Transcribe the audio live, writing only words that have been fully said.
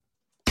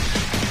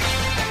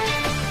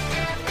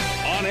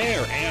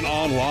air and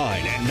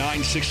online at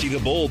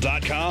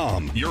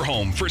 960thebull.com. Your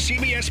home for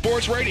CBS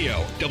Sports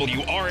Radio,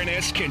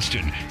 WRNS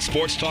Kinston,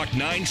 Sports Talk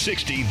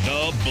 960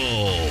 The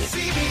Bull.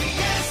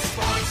 CBS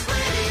Sports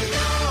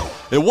Radio.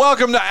 And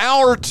welcome to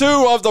Hour 2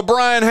 of the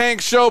Bryan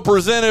Hanks Show,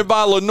 presented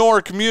by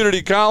Lenoir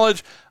Community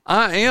College.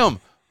 I am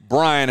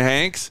Bryan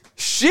Hanks.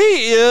 She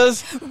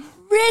is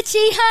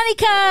Richy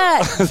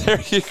Huneycutt.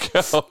 There you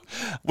go.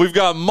 We've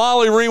got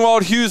Molly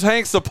Ringwald, Hughes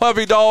Hanks, the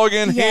puppy dog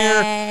in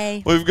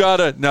here. We've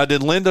got now,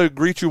 did Linda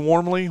greet you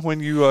warmly when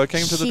you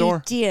came to the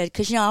door? She did,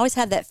 because, I always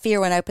have that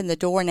fear when I open the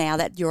door now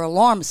that your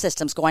alarm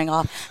system's going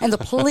off and the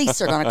police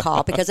are going to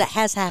call, because it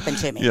has happened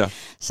to me. Yeah.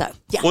 So,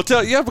 yeah. Well,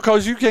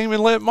 because you came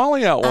and let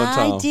Molly out one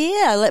time. I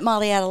did. I let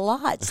Molly out a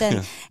lot.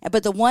 So,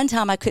 but the one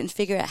time I couldn't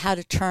figure out how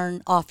to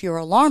turn off your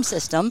alarm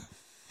system,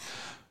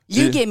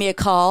 you gave me a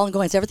call and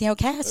going, "Is everything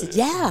okay?" I said,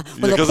 "Yeah."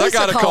 Well, the police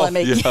are calling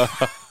me. Yeah.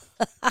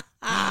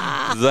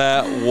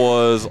 That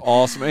was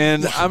awesome.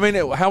 And, I mean,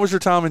 how was your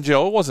time in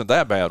jail? It wasn't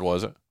that bad,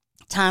 was it?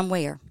 Time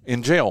where?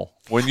 In jail.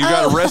 When you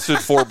got arrested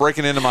for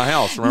breaking into my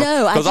house, remember?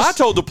 No, because I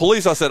told the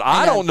police, I said,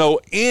 I don't know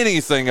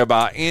anything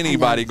about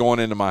anybody going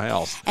into my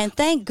house. And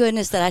thank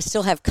goodness that I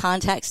still have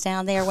contacts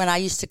down there. When I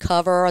used to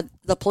cover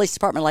the police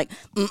department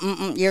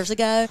years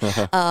ago,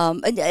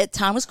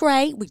 time was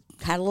great. We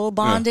had a little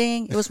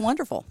bonding. It was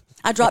wonderful.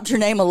 I dropped your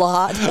name a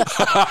lot.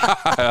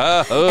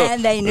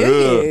 And they knew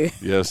you.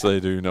 Yes, they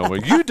do know me.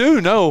 You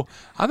do know.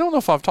 I don't know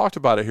if I've talked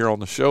about it here on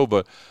the show,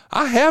 but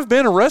I have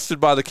been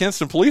arrested by the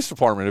Kinston Police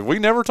Department. Have we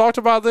never talked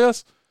about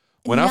this?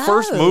 When I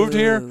first moved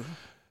here?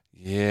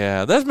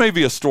 Yeah, that may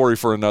be a story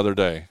for another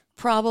day.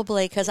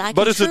 Probably, because I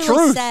but can it's truly the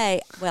truth.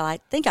 say, well, I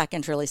think I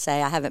can truly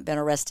say I haven't been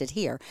arrested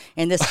here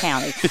in this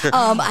county.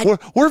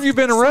 Where have you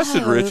been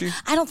arrested, Richy?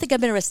 I don't think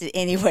I've been arrested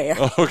anywhere.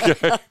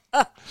 Okay.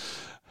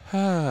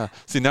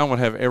 See, now I'm going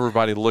to have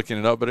everybody looking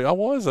it up, but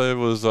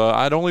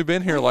I'd only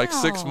been here like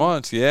 6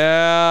 months.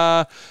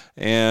 Yeah.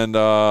 And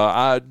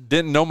I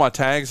didn't know my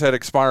tags had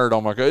expired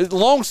on my car.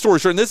 Long story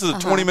short, and this is a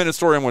 20-minute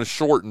story I'm going to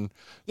shorten.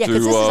 Yeah,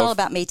 because this is all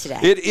about me today.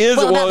 It is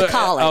about the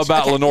college.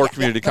 About Lenoir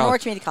Community College. Lenoir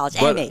Community College,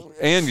 and me.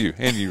 And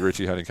you,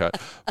 Richy Huneycutt.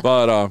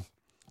 But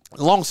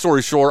long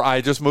story short,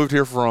 I just moved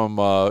here from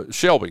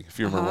Shelby, if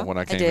you remember when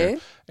I came here.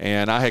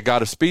 And I had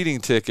got a speeding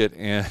ticket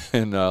in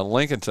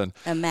Lincolnton.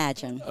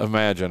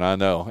 Imagine, I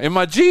know. And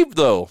my Jeep,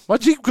 though,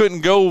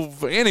 couldn't go.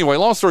 Anyway,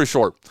 long story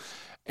short.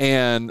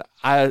 And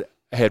I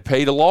had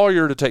paid a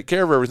lawyer to take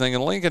care of everything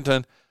in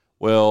Lincolnton.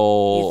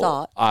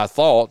 Well, I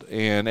thought,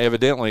 and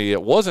evidently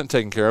it wasn't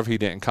taken care of. He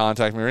didn't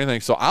contact me or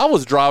anything. So I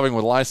was driving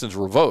with license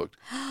revoked.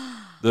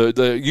 You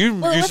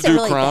used to do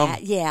really crime.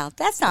 Bad. Yeah,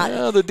 that's not.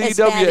 Yeah, the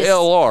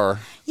DWLR.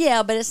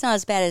 Yeah, but it's not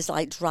as bad as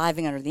like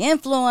driving under the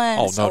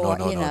influence.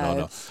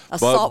 No.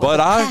 Assault with a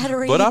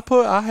battery. But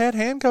I had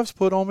handcuffs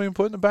put on me and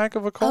put in the back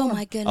of a car. Oh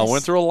my goodness! I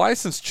went through a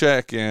license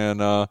check and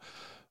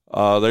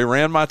they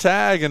ran my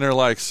tag and they're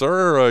like,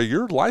 "Sir,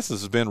 your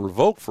license has been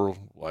revoked for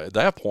at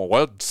that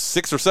point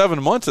 6 or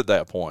 7 months at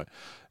that point."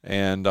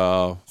 And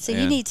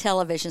you need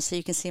television so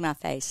you can see my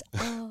face.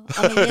 Oh,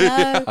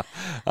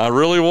 I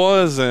really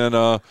was, and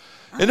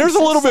there's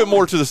a little bit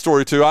more to the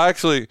story too. I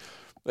actually.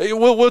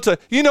 We'll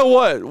you know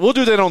what? We'll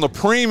do that on the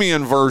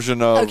premium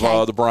version of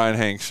the Bryan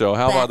Hanks Show.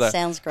 How about that?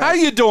 Sounds great. How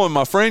you doing,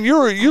 my friend?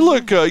 You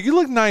look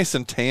nice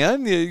and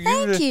tan.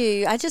 Thank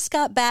you. I just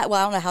got back. Well,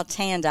 I don't know how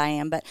tanned I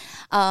am, but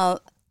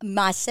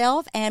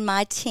myself and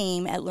my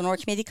team at Lenoir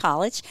Community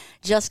College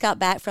just got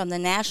back from the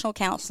National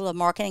Council of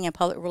Marketing and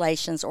Public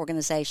Relations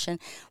organization,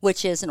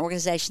 which is an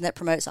organization that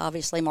promotes,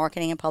 obviously,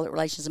 marketing and public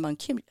relations among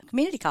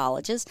community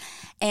colleges.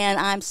 And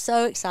I'm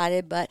so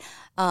excited. But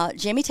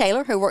Jimmy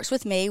Taylor, who works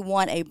with me,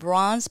 won a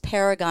Bronze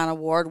Paragon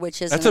Award,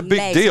 which is That's a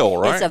big deal,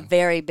 right? It's a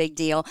very big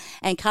deal.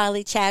 And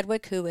Kylie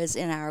Chadwick, who is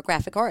in our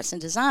graphic arts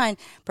and design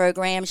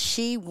program,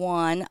 she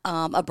won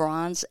a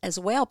bronze as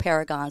well,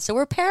 Paragon. So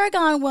we're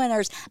Paragon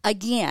winners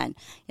again.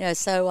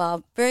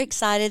 So very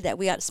excited that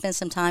we got to spend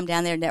some time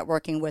down there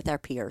networking with our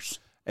peers.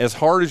 As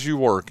hard as you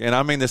work, and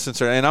I mean this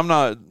sincerely, and I'm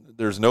not,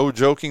 there's no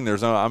joking,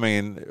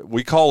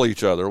 we call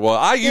each other. Well,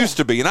 I used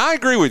to be, and I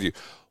agree with you.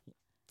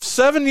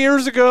 7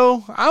 years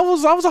ago, I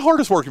was the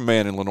hardest working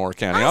man in Lenoir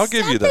County. I'll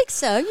give you that. I think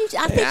so.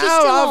 I think you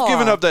still are. I've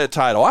given up that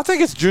title. I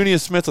think it's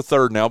Junius Smith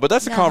III now, but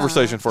that's a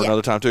conversation for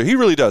another time, too. He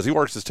really does. He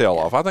works his tail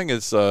off. I think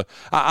it's,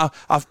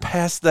 I've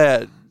passed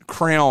that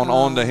crown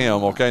on to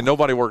him, okay?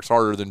 Nobody works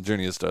harder than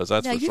Junius does,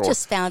 that's for sure. You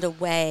just found a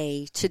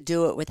way to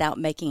do it without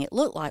making it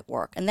look like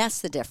work, and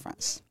that's the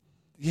difference.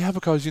 Yeah,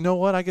 because you know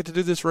what? I get to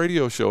do this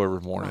radio show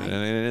every morning,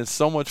 and it's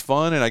so much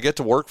fun, and I get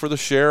to work for the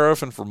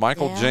sheriff and for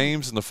Michael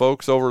James and the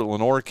folks over at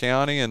Lenoir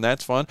County, and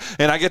that's fun.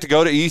 And I get to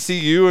go to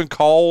ECU and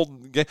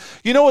call.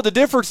 You know what the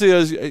difference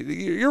is?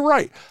 You're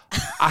right.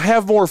 I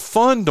have more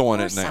fun doing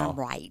it now. I'm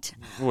right.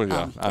 Well,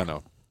 yeah, I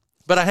know.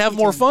 But I have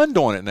more fun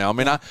doing it now. I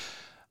mean,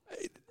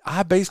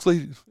 I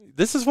basically,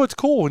 this is what's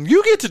cool. And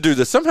you get to do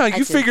this. Somehow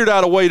you figured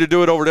out a way to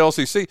do it over at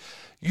LCC.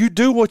 You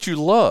do what you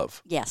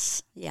love.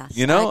 Yes.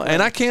 You know,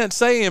 and I can't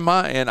say and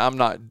I'm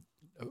not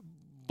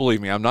believe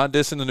me, I'm not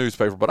dissing the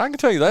newspaper, but I can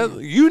tell you that,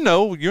 you and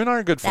I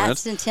are good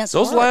friends. That's intense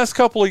Those work. last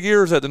couple of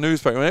years at the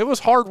newspaper, it was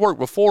hard work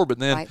before, but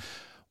then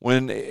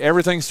when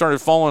everything started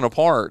falling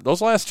apart,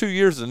 those last 2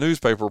 years of the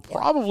newspaper,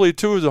 probably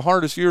 2 of the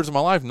hardest years of my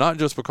life, not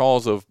just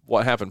because of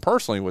what happened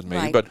personally with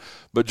me,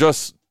 but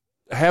just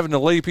having to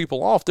lay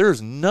people off.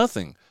 There's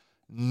nothing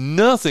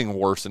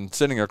worse than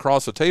sitting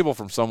across the table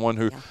from someone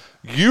who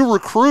you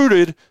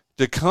recruited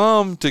to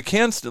come to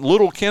Kinston,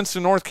 little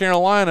Kinston, North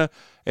Carolina,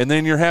 and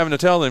then you're having to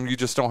tell them you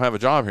just don't have a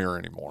job here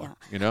anymore.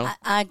 You know,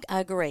 I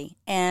agree.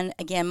 And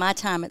again, my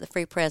time at the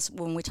Free Press,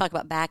 when we talk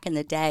about back in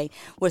the day,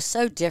 was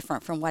so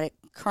different from what it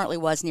currently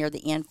was near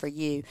the end for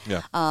you.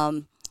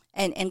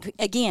 And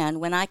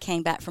again, when I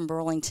came back from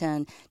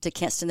Burlington to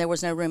Kinston, there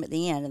was no room at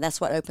the end, and that's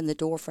what opened the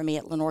door for me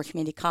at Lenoir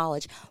Community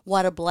College.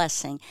 What a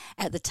blessing!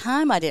 At the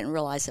time, I didn't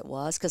realize it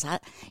was because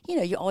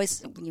you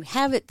always when you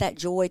have that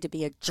joy to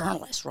be a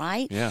journalist,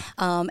 right? Yeah.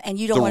 And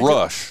you don't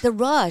want the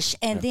rush,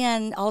 and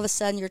then all of a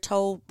sudden you're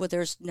told, well,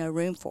 there's no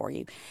room for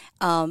you,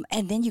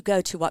 and then you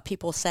go to what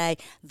people say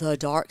the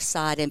dark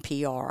side in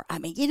PR. I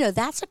mean,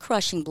 that's a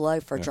crushing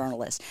blow for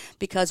journalists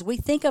because we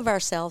think of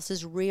ourselves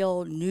as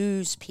real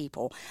news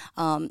people.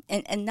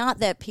 And not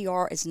that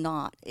PR is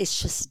not.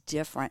 It's just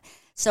different.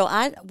 So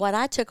what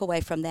I took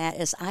away from that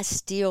is I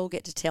still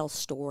get to tell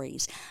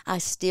stories. I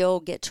still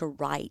get to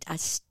write. I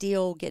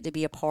still get to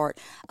be a part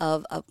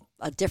of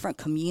a different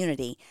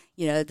community.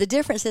 The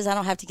difference is I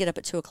don't have to get up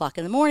at 2 o'clock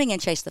in the morning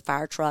and chase the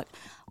fire truck,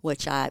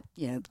 which I,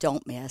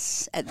 don't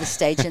miss at this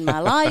stage in my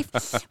life.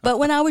 But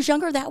when I was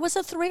younger, that was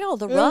a thrill,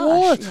 the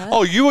rush.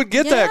 Oh, you would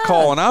get that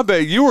call, and I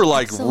bet you were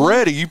like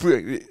ready.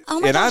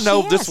 I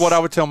know this is what I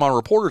would tell my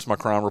reporters, my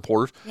crime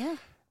reporters. Yeah.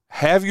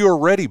 Have your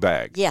ready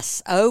bag.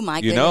 Yes. Oh my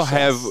goodness.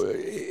 Have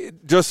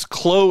just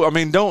clothes. I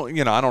mean, don't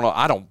I don't know.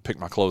 I don't pick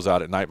my clothes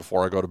out at night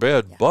before I go to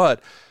bed,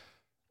 but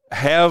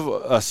have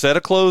a set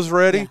of clothes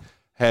ready. Yeah.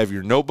 Have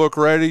your notebook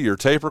ready, your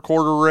tape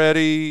recorder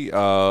ready,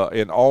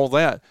 and all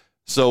that.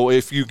 So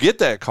if you get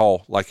that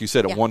call, like you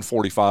said, at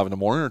 1:45 in the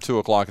morning or 2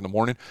 o'clock in the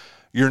morning,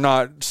 you're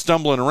not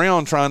stumbling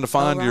around trying to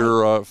find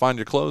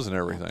your clothes and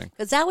everything.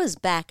 Because that was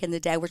back in the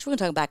day, which we're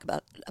going to talk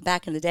about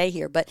back in the day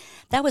here, but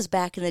that was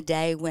back in the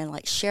day when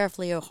like Sheriff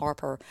Leo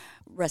Harper,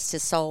 rest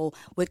his soul,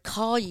 would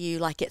call you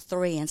like at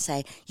 3 and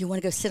say, you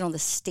want to go sit on the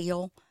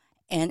steel?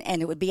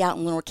 And it would be out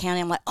in Lenoir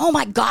County. I'm like, oh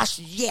my gosh,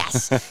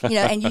 yes,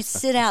 and you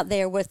sit out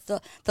there with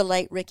the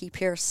late Ricky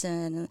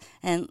Pearson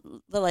and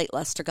the late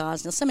Lester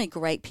Gosnell, so many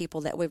great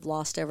people that we've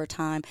lost over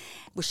time,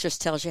 which just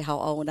tells you how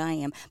old I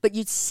am. But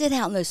you'd sit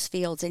out in those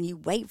fields and you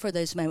wait for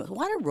those moments.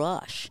 What a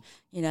rush,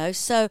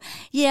 So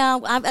yeah,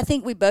 I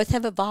think we both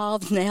have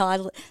evolved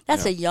now.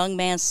 That's a young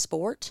man's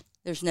sport.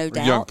 There's no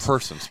doubt. Young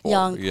person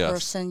sport.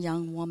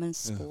 Young woman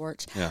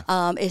sport. Yeah.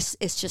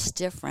 It's just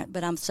different,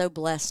 but I'm so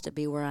blessed to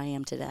be where I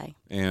am today.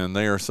 And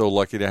they are so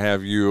lucky to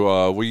have you.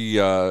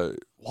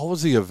 What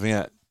was the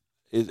event?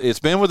 It's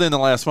been within the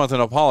last month,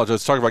 and I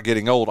apologize. Talking about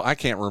getting old, I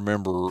can't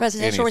remember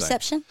Presidential anything.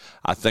 reception?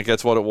 I think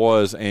that's what it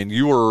was. And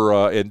you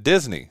were in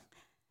Disney.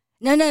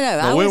 No.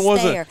 I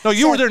was there. No,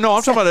 you were there. No,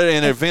 I'm talking about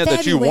an event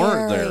that you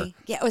weren't there.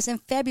 Yeah, it was in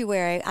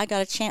February. I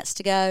got a chance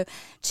to go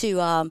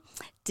to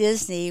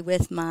Disney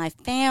with my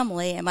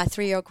family and my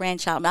 3-year-old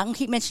grandchild. I'm going to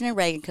keep mentioning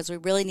Reagan because we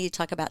really need to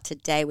talk about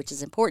today, which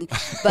is important.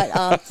 But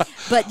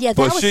yeah, that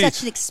was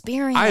such an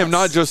experience. I am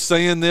not just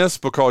saying this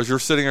because you're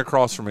sitting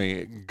across from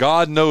me.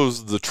 God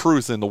knows the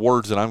truth in the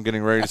words that I'm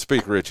getting ready to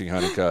speak, Richy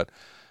Huneycutt.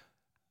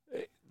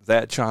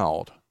 That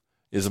child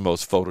is the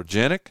most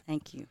photogenic.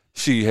 Thank you.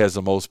 She has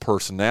the most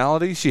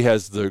personality. She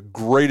has the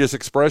greatest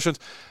expressions.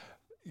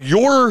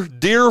 Your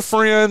dear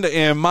friend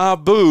and my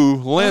boo,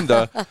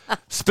 Linda,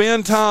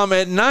 spend time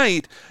at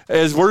night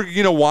as we're,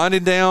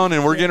 winding down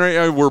and we're getting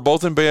ready. We're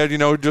both in bed,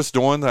 just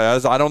doing,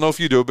 as I don't know if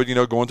you do it, but,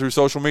 going through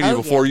social media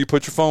before you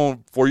put your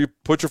phone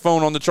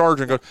on the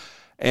charger and go.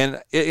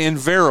 And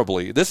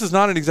invariably, this is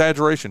not an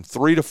exaggeration,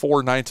 3 to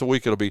 4 nights a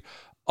week it'll be,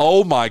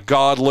 oh, my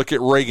God, look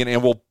at Reagan.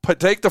 And we'll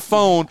take the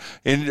phone,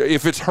 and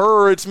if it's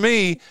her or it's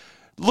me,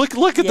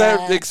 Look at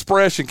that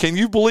expression. Can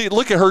you believe?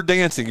 Look at her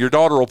dancing. Your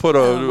daughter will put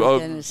a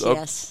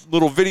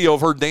little video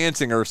of her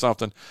dancing or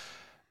something.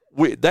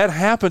 That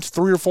happens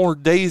 3 or 4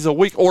 days a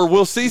week, or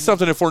we'll see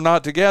something if we're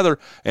not together,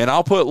 and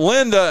I'll put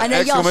Linda. I know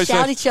y'all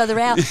shout each other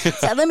out.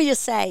 So let me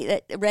just say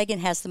that Reagan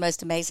has the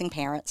most amazing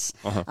parents.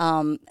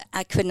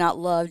 I could not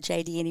love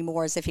JD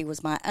anymore as if he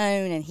was my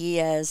own, and he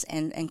is,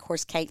 and of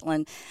course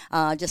Caitlin,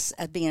 just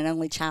being an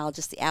only child,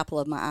 just the apple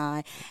of my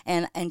eye,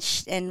 and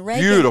Reagan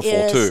beautiful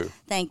is, too.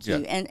 Thank you,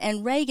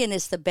 and Reagan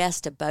is the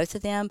best of both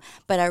of them,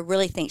 but I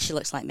really think she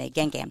looks like me,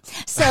 gang.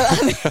 So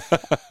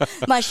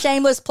my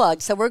shameless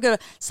plug. So we're gonna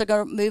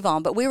move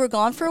on, but we were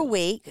gone for a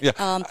week. Yeah,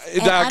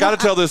 I got to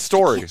tell this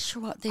story.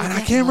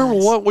 I can't remember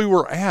what we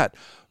were at,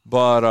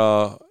 but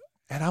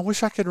and I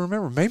wish I could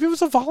remember. Maybe it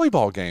was a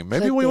volleyball game.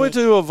 Maybe we went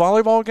to a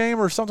volleyball game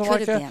or something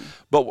like that.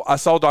 But I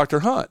saw Dr.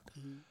 Hunt,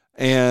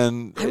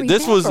 and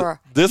this was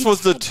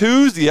the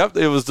Tuesday. Yep,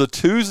 it was the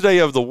Tuesday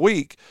of the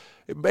week.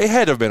 It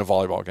had to have been a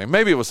volleyball game.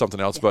 Maybe it was something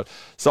else. But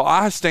so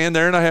I stand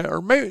there and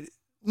or maybe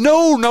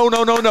No.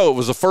 It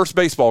was the first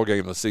baseball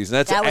game of the season.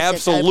 That's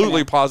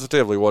absolutely,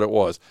 positively what it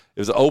was.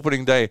 It was the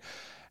opening day.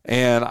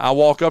 And I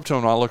walk up to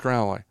him and I look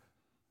around like,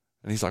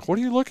 and he's like, what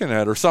are you looking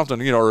at or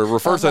something, or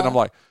refers to it. And I'm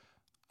like,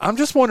 I'm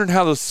just wondering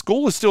how the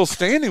school is still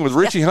standing with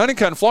Richy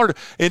Huneycutt in Florida.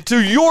 And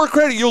to your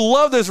credit, you'll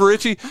love this,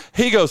 Richy.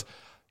 He goes,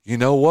 you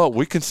know what?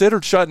 We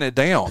considered shutting it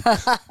down.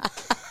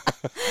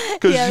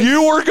 Because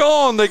you were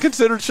gone, they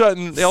considered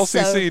shutting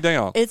LCC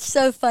down. It's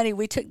so funny.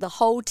 We took the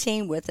whole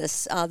team with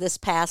us this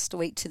past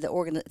week to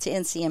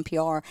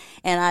NCMPR,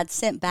 and I'd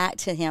sent back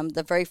to him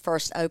the very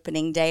first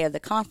opening day of the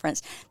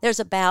conference. There's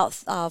about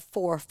 400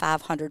 or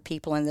 500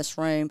 people in this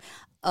room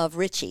of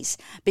Richy's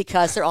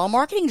because they're all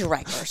marketing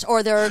directors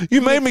or they're. You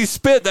made me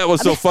spit. That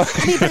was so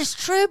funny. But it's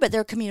true. But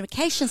they're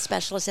communication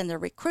specialists and they're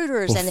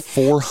recruiters and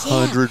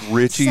 400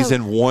 Richy's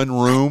in one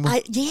room.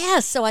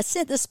 So I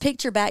sent this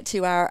picture back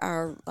to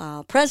our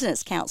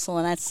President's Council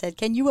and I said,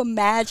 "Can you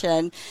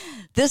imagine?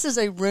 This is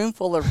a room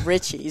full of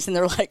Richy's," and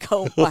they're like,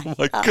 "Oh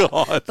my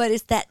God!" But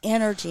it's that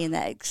energy and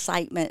that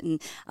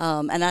excitement,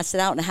 and I said,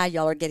 "I don't know how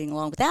y'all are getting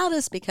along without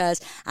us," because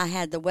I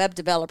had the web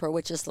developer,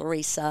 which is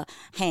Larissa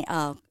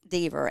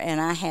Deaver, and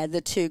I had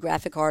the two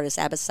graphic artists,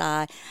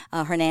 Abasai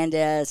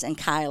Hernandez and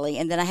Kylie,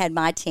 and then I had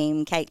my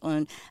team,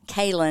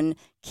 Kaylin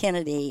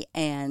Kennedy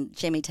and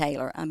Jimmy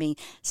Taylor. I mean,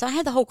 so I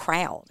had the whole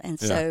crowd, and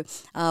so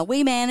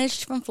we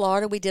managed from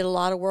Florida. We did a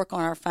lot of work on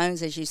our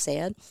phones, as you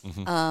said,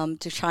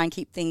 to try and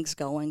keep things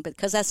going,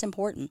 because that's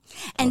important.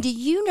 And do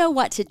you know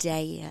what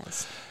today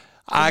is?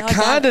 I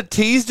kind of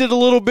teased it a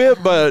little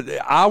bit, but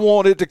I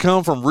want it to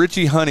come from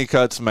Richy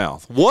Huneycutt's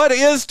mouth. What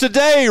is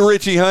today,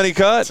 Richy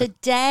Huneycutt?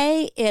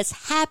 Today is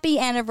happy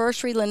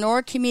anniversary,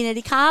 Lenoir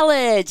Community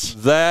College.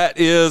 That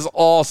is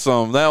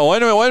awesome. Now,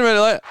 wait a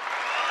minute.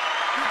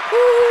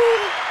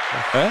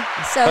 Okay.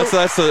 So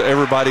that's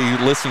everybody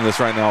listening to this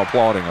right now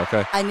applauding,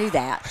 okay? I knew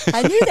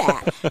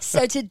that.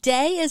 So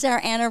today is our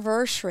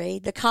anniversary.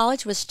 The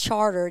college was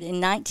chartered in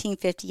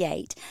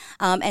 1958.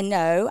 And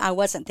no, I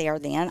wasn't there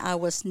then. I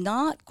was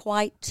not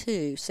quite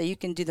 2, so you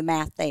can do the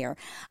math there.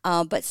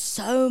 But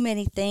so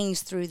many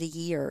things through the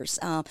years,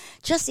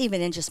 just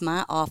even in just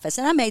my office.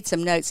 And I made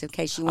some notes in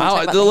case you want to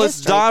talk about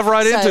Let's dive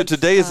right into it.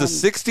 Today is the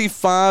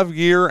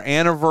 65-year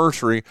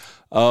anniversary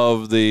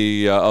of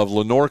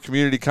Lenoir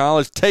Community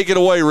College. Take it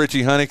away,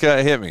 Richy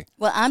Huneycutt. Hit me.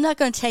 Well, I'm not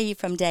going to tell you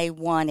from day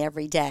one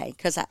every day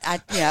because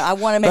I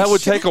want to make that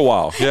would take a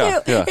while.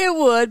 Yeah, it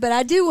would, but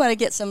I do want to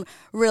get some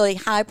really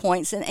high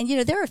points. And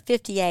there are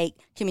 58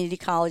 community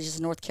colleges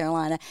in North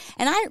Carolina,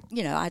 and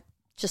I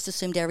just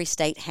assumed every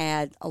state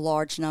had a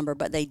large number,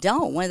 but they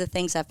don't. One of the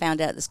things I found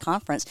out at this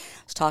conference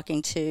was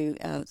talking to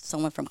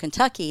someone from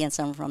Kentucky and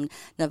someone from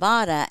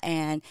Nevada,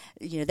 and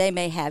they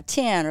may have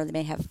 10 or they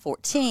may have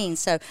 14.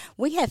 So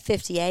we have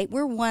 58.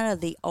 We're one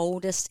of the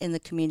oldest in the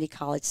community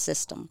college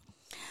system.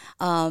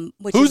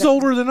 Who's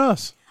older than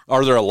us?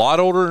 Are there a lot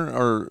older?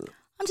 Or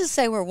I'm just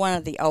saying we're one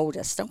of the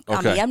oldest. Okay.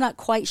 I mean, I'm not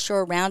quite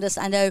sure around us.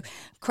 I know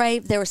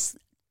there was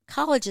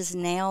colleges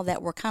now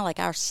that were kind of like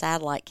our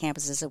satellite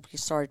campuses that we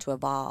started to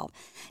evolve.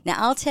 Now,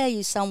 I'll tell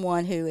you,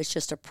 someone who is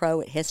just a pro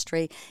at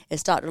history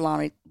is Dr.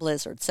 Lonnie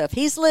Blizzard. So if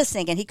he's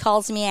listening and he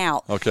calls me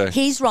out,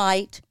 he's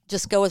right.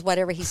 Just go with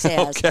whatever he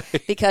says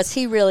because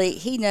he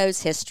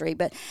knows history.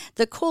 But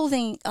the cool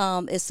thing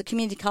is the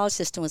community college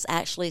system was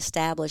actually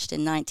established in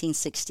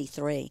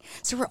 1963.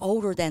 So we're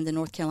older than the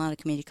North Carolina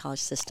Community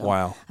College system.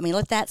 Wow. I mean,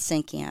 let that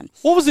sink in.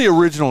 What was the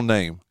original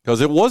name? Because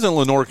it wasn't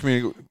Lenoir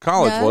Community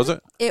College, was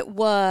it? It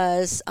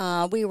was.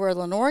 We were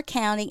Lenoir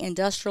County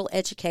Industrial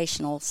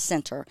Educational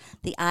Center,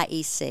 the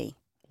IEC.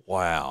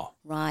 Wow.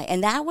 Right.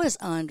 And that was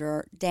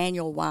under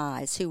Daniel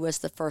Wise, who was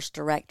the first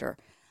director.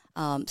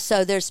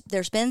 So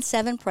there's been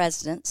 7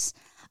 presidents.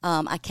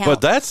 I count.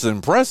 But that's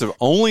impressive.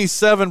 Only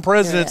 7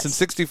 presidents in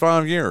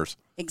 65 years.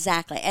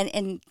 Exactly.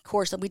 And of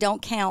course, we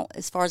don't count,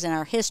 as far as in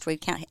our history,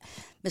 count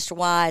Mr.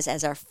 Wise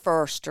as our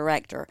first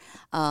director.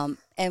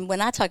 And when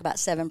I talk about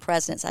 7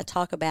 presidents, I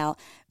talk about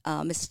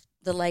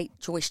the late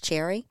Joyce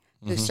Cherry,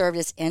 who served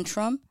as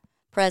interim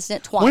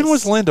president twice. When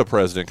was Linda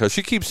president? Because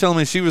she keeps telling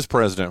me she was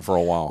president for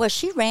a while. Well,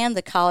 she ran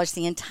the college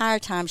the entire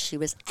time she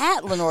was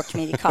at Lenoir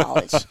Community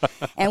College.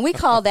 And we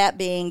call that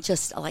being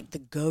just like the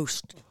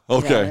ghost.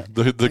 Okay,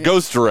 the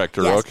ghost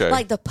director. Yes, okay,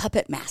 like the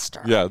puppet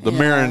master. Yeah, the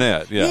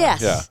marionette. Yeah,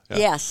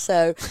 yes.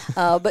 So,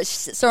 but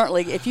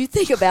certainly, if you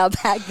think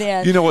about back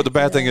then, you know what the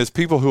bad thing is?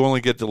 People who only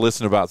get to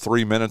listen about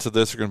 3 minutes of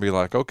this are going to be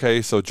like,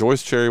 okay, so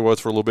Joyce Cherry was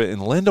for a little bit,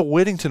 and Linda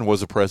Whittington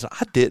was a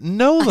president. I didn't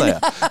know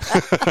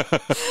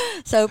that.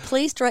 So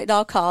please direct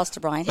all calls to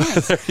Bryan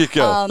Hens. There you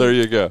go. There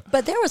you go.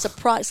 But there was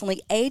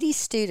approximately 80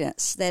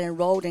 students that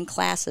enrolled in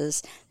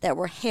classes that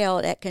were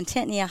held at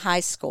Contentia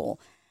High School.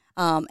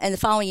 And the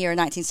following year, in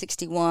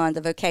 1961,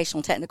 the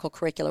vocational technical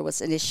curricula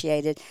was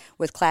initiated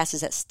with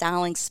classes at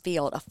Stallings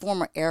Field, a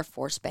former Air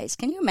Force base.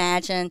 Can you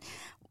imagine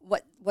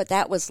what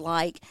that was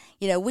like?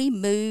 We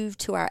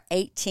moved to our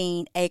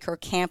 18-acre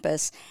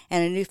campus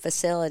and a new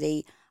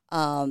facility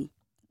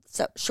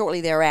so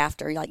shortly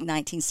thereafter, like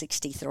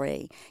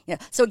 1963.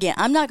 So again,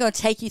 I'm not going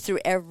to take you through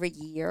every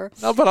year.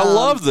 No, but I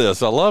love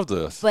this. I love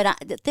this. But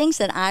the things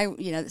that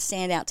that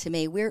stand out to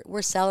me,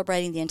 we're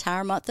celebrating the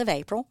entire month of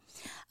April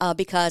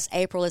because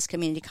April is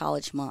Community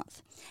College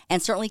Month.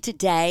 And certainly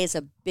today is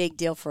a big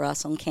deal for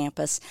us on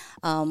campus.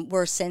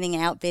 We're sending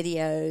out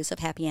videos of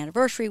happy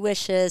anniversary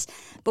wishes,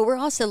 but we're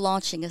also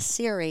launching a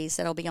series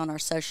that'll be on our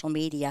social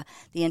media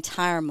the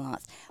entire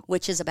month,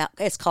 which is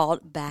it's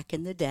called Back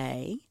in the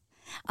Day.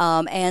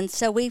 And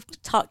so we've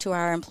talked to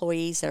our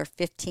employees that are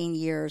 15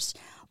 years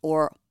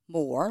or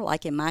more.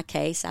 Like in my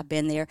case, I've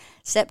been there.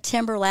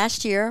 September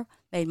last year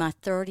made my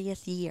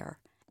 30th year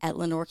at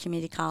Lenoir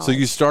Community College. So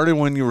you started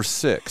when you were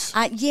 6.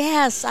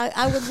 Yes,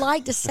 I would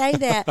like to say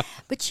that.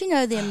 But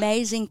the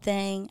amazing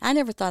thing, I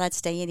never thought I'd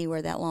stay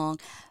anywhere that long.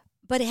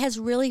 But it has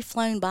really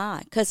flown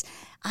by because,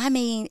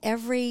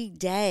 every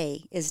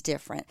day is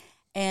different.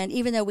 And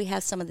even though we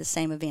have some of the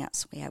same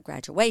events, we have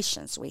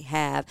graduations, we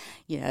have,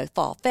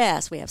 Fall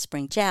Fest, we have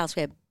Spring Joust,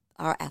 we have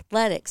our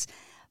athletics.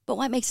 But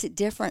what makes it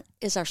different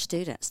is our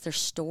students. Their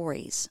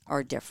stories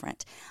are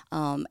different.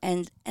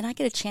 And I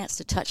get a chance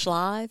to touch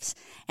lives,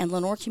 and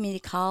Lenoir Community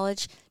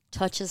College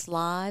touches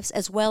lives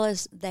as well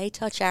as they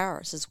touch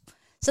ours.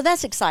 So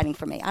that's exciting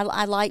for me.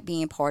 I like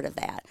being part of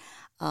that.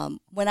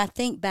 When I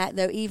think back,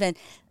 though,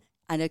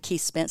 I know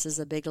Keith Spence is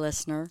a big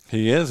listener.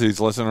 He is. He's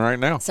listening right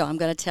now. So I'm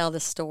going to tell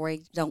the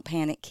story. Don't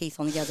panic, Keith,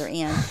 on the other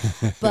end.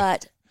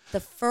 But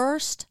the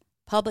first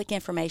public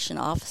information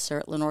officer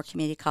at Lenoir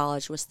Community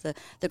College was the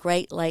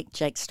great late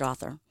Jake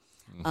Strother,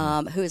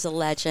 who is a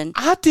legend.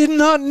 I did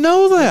not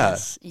know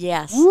that.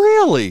 Yes.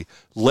 Really?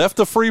 Left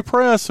the Free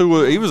Press, he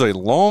was a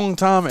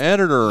long-time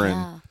editor.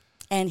 Yeah.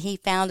 And he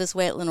found his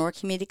way at Lenoir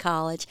Community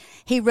College.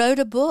 He wrote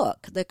a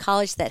book, The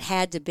College That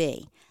Had to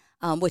Be,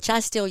 which I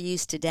still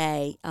use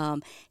today.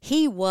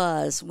 He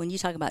was, when you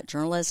talk about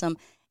journalism,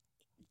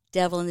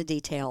 devil in the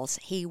details.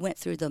 He went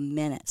through the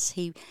minutes.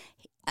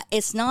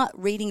 It's not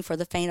reading for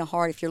the faint of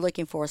heart if you're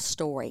looking for a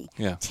story,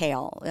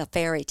 tale, a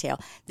fairy tale.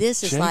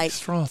 This is Jake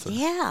Strother.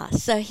 Yeah.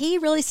 So he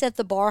really set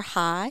the bar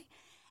high.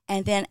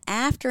 And then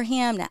after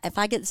him, now if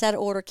I get this out of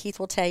order, Keith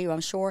will tell you,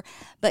 I'm sure.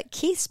 But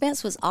Keith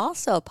Spence was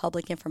also a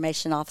public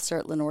information officer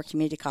at Lenoir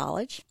Community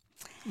College.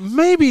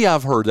 Maybe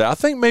I've heard that. I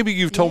think maybe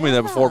you've told me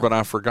that before, but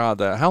I forgot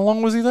that. How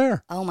long was he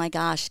there? Oh, my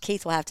gosh.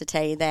 Keith will have to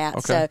tell you that.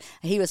 Okay. So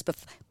he was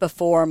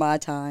before my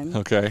time.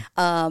 Okay.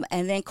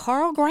 And then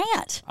Carl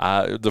Grant.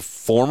 The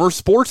former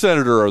sports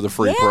editor of the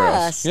Free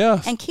Press.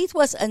 Yes. And Keith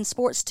was in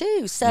sports,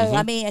 too.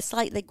 So, it's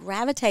like they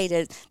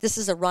gravitated. This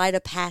is a rite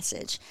of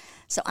passage.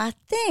 So I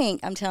think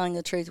I'm telling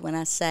the truth when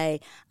I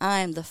say I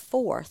am the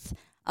fourth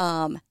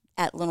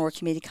at Lenoir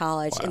Community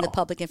College in the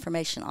public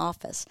information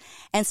office.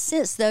 And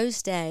since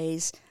those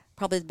days,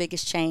 probably the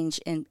biggest change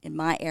in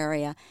my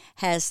area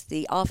has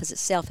the office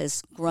itself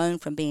has grown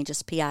from being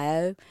just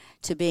PIO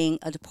to being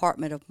a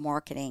department of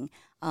marketing.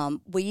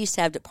 We used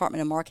to have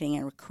Department of Marketing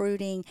and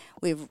Recruiting.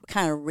 We've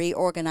kind of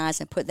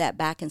reorganized and put that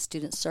back in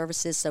student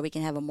services so we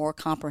can have a more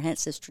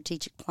comprehensive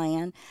strategic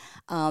plan.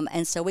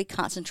 And so we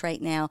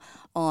concentrate now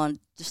on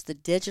just the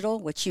digital,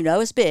 which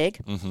is big.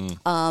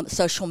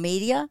 Social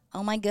media,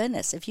 oh my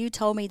goodness. If you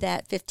told me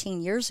that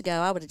 15 years ago,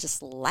 I would have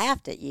just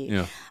laughed at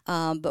you.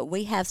 Yeah. But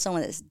we have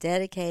someone that's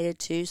dedicated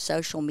to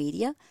social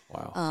media.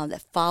 Wow.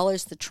 That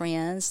follows the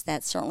trends,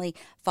 that certainly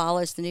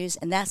follows the news,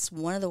 and that's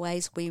one of the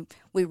ways we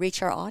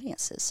reach our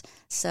audiences.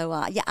 So,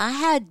 I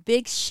had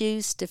big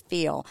shoes to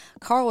fill.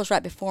 Carl was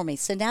right before me.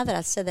 So now that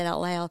I said that out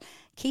loud,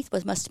 Keith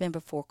must have been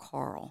before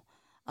Carl.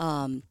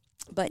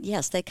 But,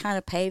 yes, they kind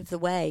of paved the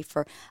way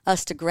for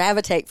us to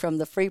gravitate from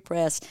the Free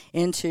Press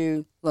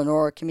into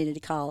Lenoir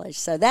Community College.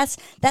 So that's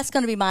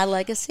going to be my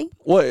legacy.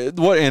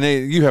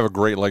 You have a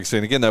great legacy.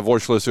 And, again, that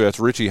voice listener, that's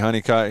Richy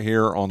Huneycutt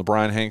here on the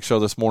Bryan Hanks Show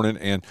this morning.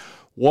 And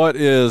what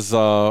is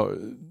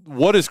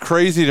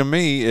crazy to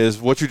me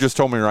is what you just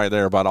told me right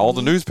there about all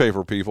the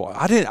newspaper people.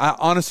 I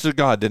honest to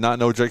God, did not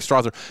know Jake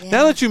Strother. Yeah.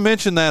 Now that you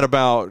mentioned that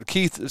about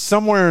Keith,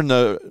 somewhere in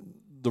the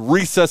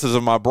recesses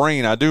of my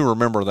brain, I do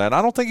remember that.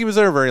 I don't think he was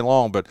there very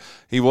long, but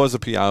he was a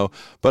PIO.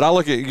 But I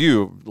look at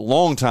you,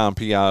 longtime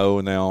PIO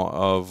now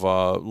of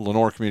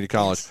Lenoir Community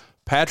College. Yes.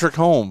 Patrick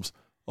Holmes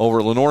over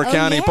at Lenoir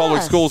County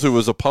Public Schools, who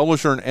was a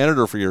publisher and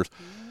editor for years.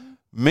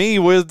 Me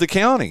with the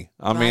county.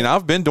 I mean,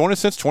 I've been doing it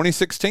since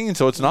 2016,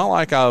 so it's not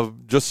like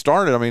I've just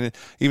started. I mean,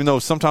 even though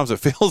sometimes it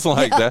feels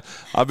like that,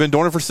 I've been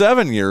doing it for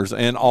 7 years.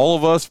 And all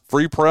of us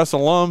Free Press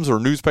alums or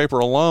newspaper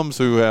alums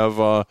who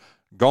have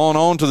gone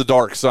on to the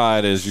dark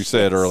side, as you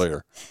said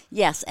earlier.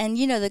 Yes, and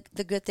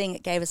the good thing,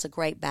 it gave us a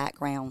great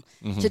background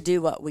to do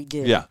what we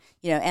do. Yeah.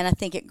 And I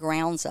think it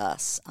grounds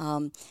us.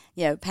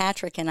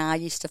 Patrick and I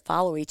used to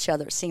follow each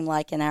other, it seemed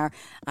like, in our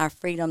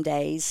freedom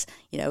days.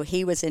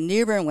 He was in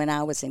New Bern when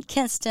I was in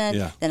Kinston.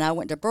 Yeah. Then I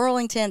went to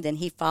Burlington. Then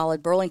he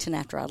followed Burlington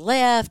after I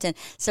left. And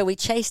so we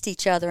chased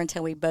each other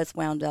until we both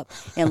wound up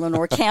in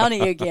Lenoir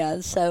County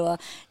again. So,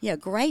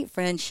 great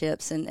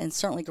friendships and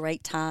certainly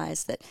great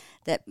ties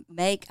that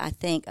make, I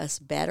think, us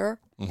better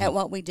at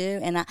what we do,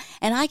 and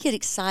I get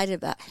excited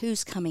about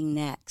who's coming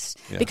next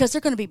because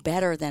they're going to be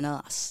better than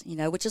us,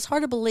 which is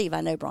hard to believe.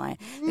 I know, Bryan.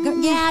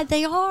 Yeah,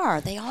 they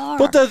are. They are.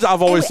 But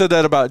I've always said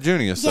that about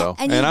Junius, though,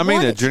 and I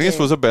mean it. Junius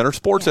was a better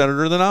sports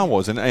editor than I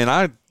was, and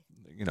I.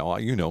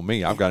 You know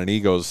me. I've got an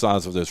ego the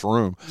size of this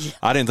room.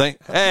 I didn't think,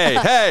 hey.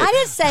 I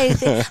didn't say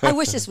anything. I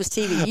wish this was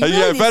TV.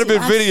 If that had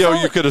been video,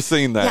 you could have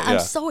seen that.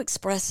 I'm so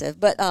expressive.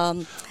 But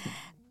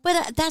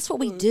that's what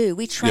we do.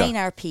 We train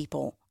our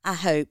people, I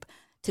hope,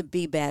 to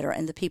be better,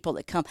 and the people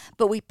that come.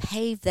 But we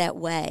pave that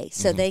way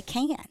so they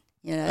can.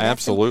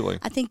 Absolutely.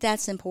 I think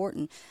that's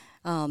important.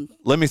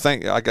 Let me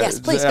think.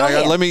 Yes, please go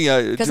ahead. Let me.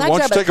 Because I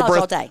want you to take a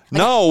breath. All day. Okay.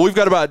 No, we've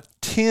got about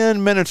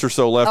 10 minutes or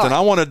so left, and I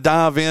want to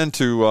dive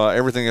into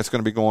everything that's going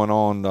to be going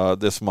on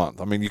this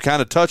month. I mean, you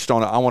kind of touched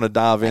on it. I want to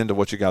dive into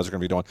what you guys are going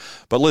to be doing.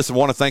 But listen, I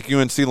want to thank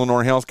UNC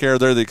Lenoir Healthcare.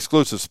 They're the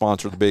exclusive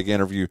sponsor of the big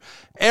interview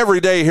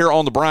every day here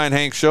on the Bryan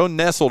Hanks Show,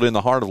 nestled in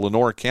the heart of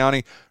Lenoir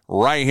County,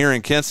 right here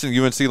in Kinston.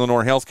 UNC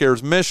Lenoir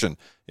Healthcare's mission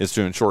is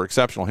to ensure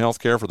exceptional health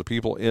care for the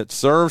people it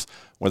serves.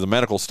 With a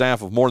medical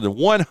staff of more than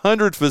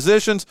 100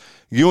 physicians,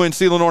 UNC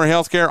Lenoir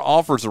Healthcare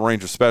offers a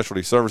range of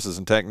specialty services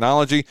and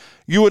technology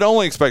you would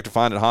only expect to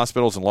find at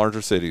hospitals in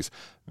larger cities.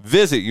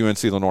 Visit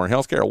UNC Lenoir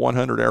Healthcare at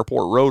 100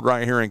 Airport Road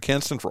right here in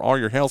Kinston for all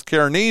your health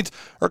care needs,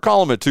 or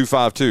call them at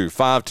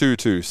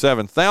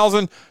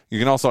 252-522-7000. You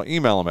can also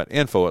email them at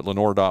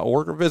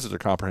info@lenoir.org or visit their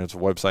comprehensive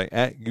website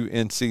at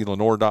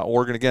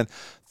unclenoir.org. And again,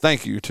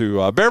 thank you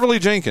to Beverly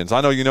Jenkins. I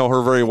know you know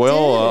her very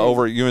well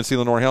over at UNC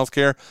Lenoir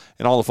Healthcare,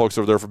 and all the folks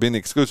over there for being the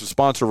exclusive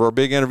sponsor of our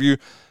big interview.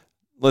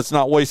 Let's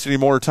not waste any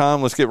more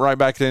time. Let's get right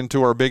back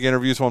into our big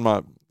interviews. I'm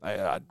not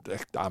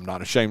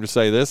ashamed to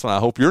say this, and I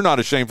hope you're not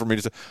ashamed for me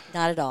to say.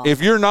 Not at all.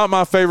 If you're not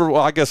my favorite,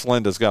 well, I guess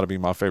Linda's got to be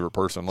my favorite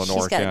person in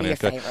Lenoir County. She's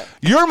got to be your favorite.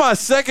 You're my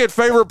second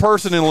favorite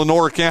person in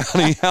Lenoir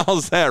County.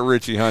 How's that,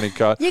 Richy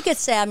Huneycutt? You could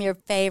say I'm your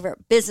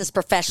favorite business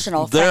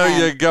professional There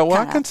friend. you go.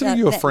 Well, I consider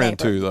you a friend,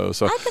 too, though.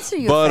 So. I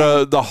consider you a friend.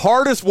 But the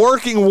hardest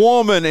working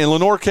woman in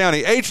Lenoir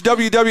County,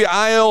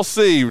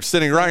 HWWILC,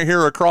 sitting right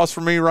here across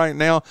from me right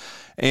now.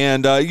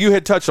 And you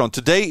had touched on,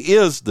 today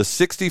is the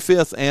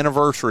 65th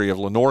anniversary of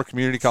Lenoir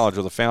Community College,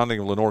 or the founding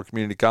of Lenoir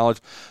Community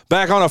College,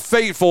 back on a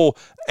fateful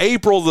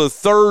April the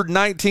 3rd,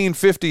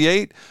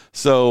 1958.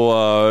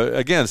 So,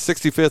 again,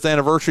 65th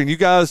anniversary. And you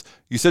guys,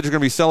 you said you're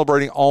going to be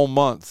celebrating all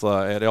month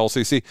at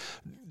LCC.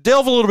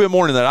 Delve a little bit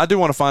more into that. I do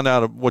want to find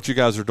out what you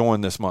guys are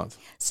doing this month.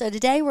 So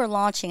today we're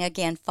launching,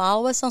 again,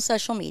 follow us on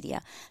social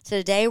media. So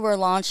today we're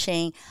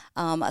launching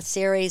a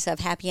series of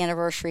happy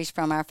anniversaries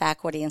from our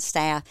faculty and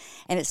staff,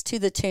 and it's to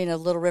the tune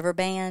of Little River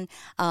Band,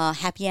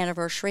 Happy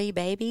Anniversary,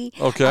 Baby.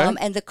 Okay.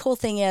 And the cool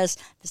thing is,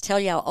 to tell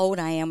you how old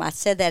I am, I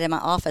said that in my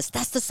office,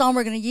 that's the song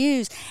we're going to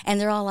use.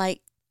 And they're all like,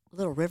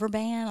 Little River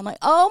Band? I'm like,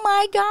 oh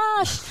my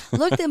gosh.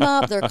 Look them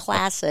up. They're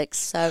classics.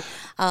 So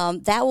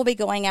that will be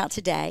going out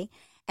today.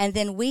 And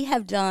then we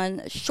have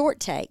done short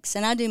takes,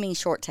 and I do mean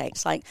short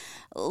takes, like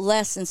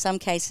less in some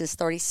cases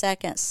 30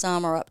 seconds,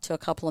 some are up to a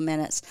couple of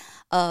minutes,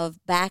 of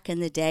Back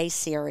in the Day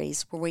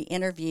series where we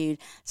interviewed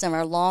some of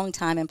our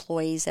longtime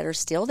employees that are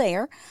still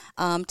there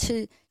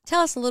to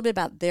tell us a little bit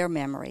about their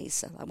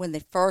memories when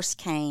they first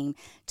came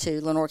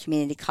to Lenoir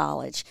Community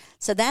College.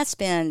 So that's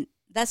been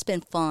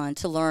fun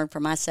to learn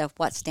for myself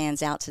what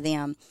stands out to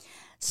them.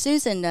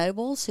 Susan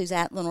Nobles, who's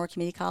at Lenoir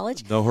Community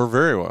College. Know her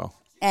very well.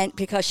 And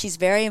because she's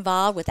very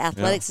involved with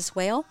athletics as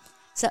well.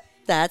 So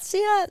that's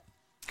it.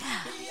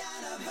 Happy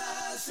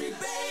anniversary,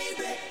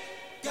 baby.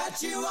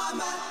 Got you on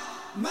my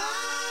mind.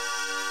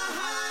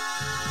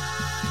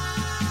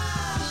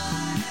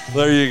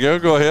 There you go.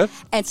 Go ahead.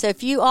 And so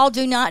if you all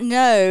do not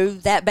know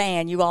that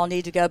band, you all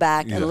need to go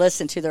back and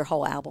listen to their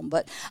whole album.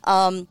 But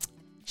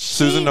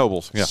Susan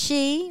Nobles,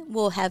 she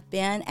will have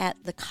been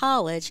at the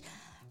college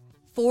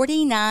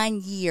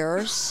 49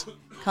 years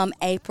come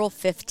April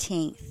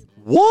 15th.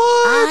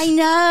 What? I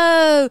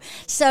know.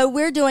 So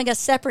we're doing a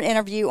separate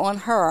interview on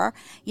her,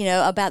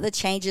 about the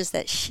changes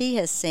that she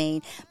has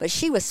seen. But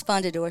she was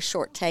fun to do a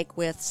short take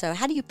with. So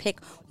how do you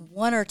pick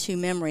one or two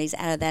memories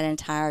out of that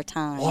entire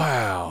time?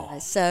 Wow.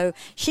 So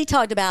she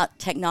talked about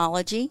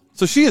technology.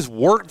 So she has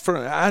worked for...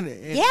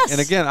 Yes.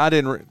 And again, I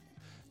didn't...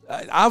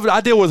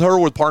 I deal with her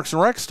with Parks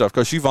and Rec stuff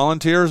because she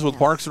volunteers with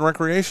Parks and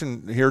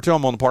Recreation here, too.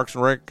 I'm on the Parks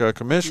and Rec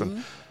Commission.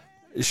 Mm-hmm.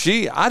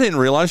 I didn't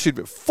realize she'd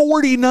been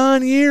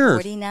 49 years.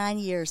 49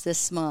 years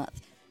this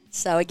month.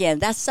 So, again,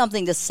 that's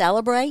something to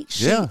celebrate.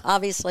 She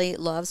obviously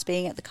loves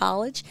being at the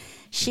college.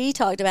 She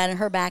talked about in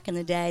her back in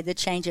the day the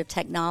change of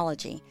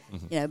technology.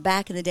 Mm-hmm.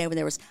 Back in the day when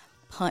there was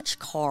punch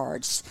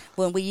cards,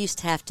 when we used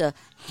to have to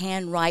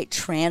handwrite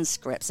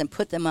transcripts and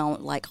put them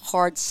on like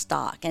hard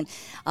stock. And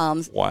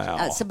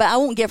wow. But I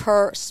won't give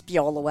her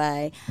spiel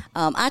away.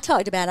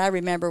 I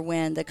remember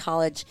when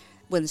the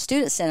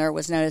Student Center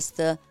was known as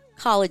the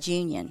College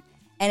Union.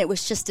 And it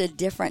was just a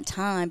different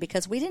time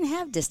because we didn't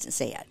have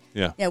distance ed.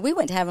 Yeah. We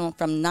went to having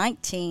from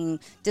 19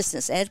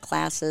 distance ed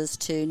classes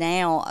to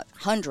now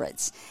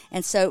hundreds.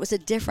 And so it was a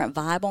different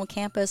vibe on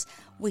campus.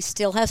 We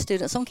still have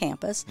students on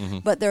campus,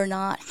 but they're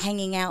not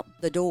hanging out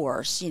the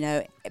doors,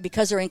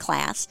 because they're in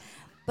class.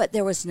 but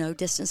there was no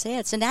distance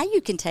ed. So now you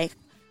can take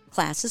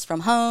classes from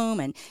home,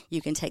 and you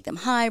can take them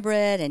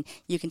hybrid, and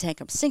you can take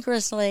them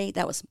synchronously.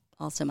 That was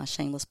also my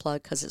shameless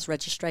plug because it's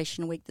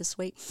registration week this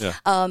week. Yeah.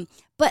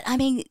 But, I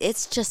mean,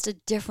 it's just a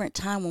different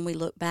time when we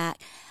look back.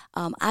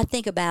 I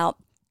think about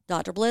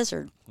Dr.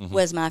 Blizzard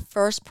was my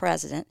first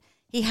president.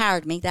 He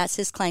hired me. That's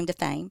his claim to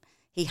fame.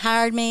 He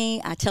hired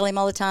me. I tell him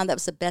all the time that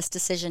was the best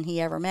decision he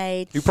ever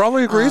made. He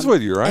probably agrees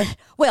with you, right?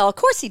 Well, of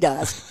course he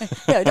does.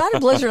 Dr.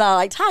 Blizzard and I are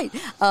like tight.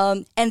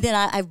 And then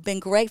I've been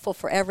grateful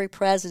for every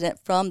president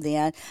from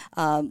then,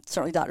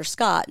 certainly Dr.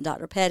 Scott, and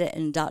Dr. Pettit,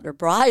 and Dr.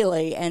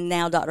 Briley, and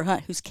now Dr.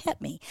 Hunt, who's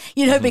kept me,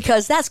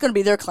 because that's going to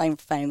be their claim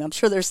to fame. I'm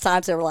sure there's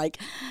times they were like,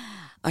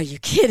 are you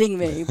kidding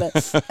me? But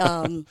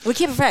we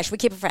keep it fresh. We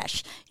keep it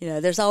fresh.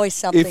 There's always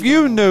something. If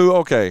you knew,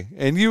 okay,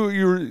 and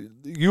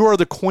you are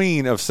the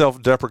queen of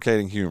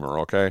self-deprecating humor,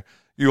 okay?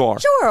 You are.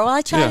 Sure. Well,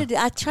 I try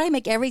to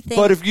make everything.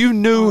 But if you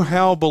knew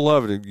how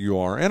beloved you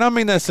are, and I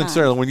mean that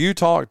sincerely, when you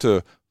talk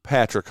to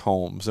Patrick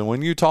Holmes, and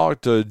when you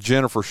talk to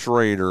Jennifer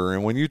Schrader,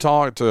 and when you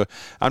talk to,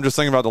 I'm just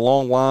thinking about the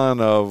long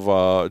line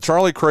of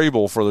Charlie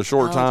Crable for the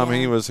short time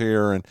he was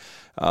here, and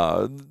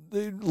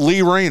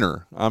Lee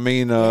Rayner. I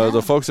mean,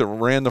 the folks that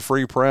ran the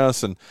Free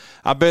Press. And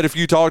I bet if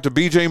you talk to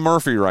B.J.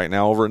 Murphy right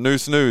now over at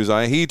News,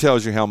 he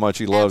tells you how much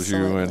he loves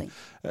you.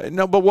 And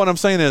no, but what I'm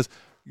saying is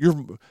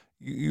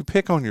you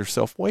pick on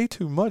yourself way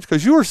too much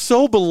because you are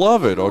so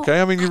beloved,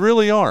 okay? I mean, you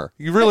really are.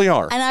 You really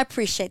are. And I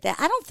appreciate that.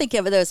 I don't think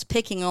of it as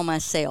picking on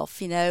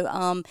myself,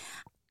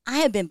 I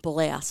have been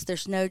blessed.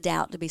 There's no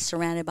doubt to be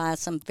surrounded by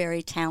some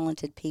very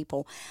talented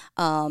people.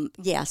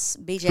 Yes,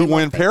 BJ who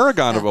win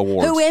Paragon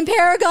Awards.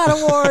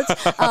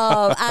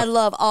 I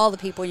love all the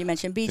people you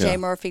mentioned. BJ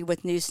Murphy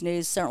with News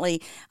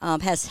certainly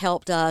has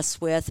helped us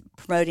with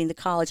promoting the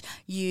college.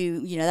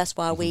 That's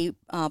why we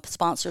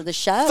sponsor the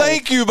show.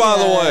 Thank you, by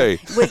the way.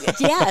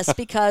 Yes,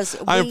 because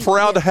I'm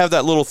proud to have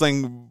that little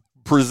thing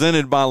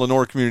presented by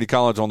Lenoir Community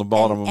College on the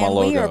bottom of my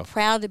logo. And we are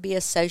proud to be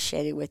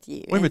associated with you.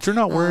 Wait a minute, you're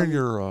not wearing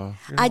your...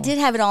 I did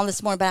have it on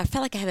this morning, but I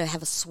felt like I had to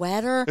have a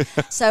sweater.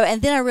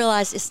 And then I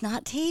realized it's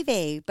not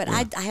TV, but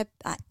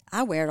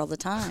I wear it all the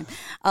time.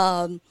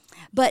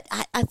 But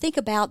I think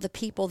about the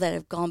people that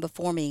have gone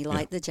before me,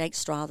 like the Jake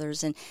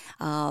Strothers and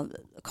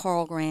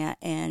Carl Grant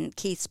and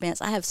Keith Spence.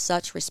 I have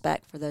such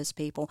respect for those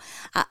people.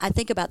 I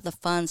think about the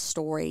fun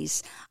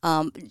stories.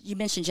 You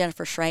mentioned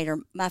Jennifer Schrader.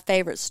 My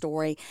favorite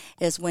story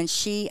is when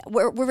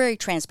we're very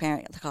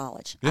transparent at the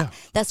college. Yeah.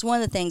 That's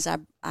one of the things I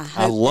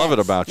love it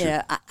about you.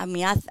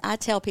 I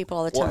tell people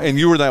all the time. Well, and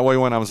you were that way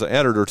when I was the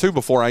editor, too,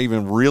 before I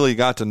even really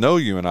got to know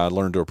you, and I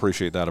learned to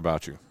appreciate that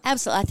about you.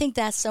 Absolutely. I think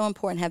that's so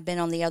important, have been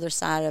on the other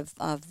side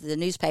of the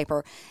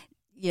newspaper.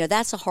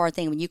 That's a hard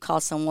thing when you call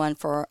someone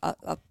for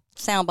a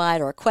soundbite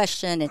or a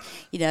question, and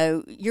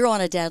you're on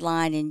a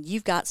deadline and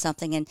you've got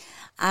something. And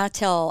I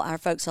tell our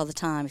folks all the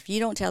time, if you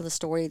don't tell the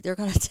story, they're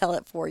going to tell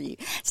it for you.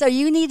 So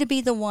you need to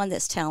be the one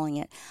that's telling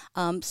it.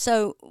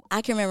 So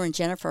I can remember when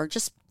Jennifer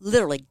just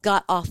literally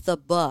got off the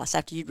bus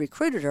after you'd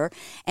recruited her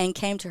and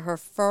came to her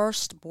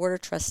first Board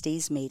of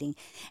Trustees meeting.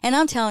 And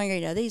I'm telling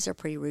her, these are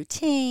pretty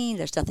routine.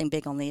 There's nothing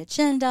big on the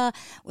agenda.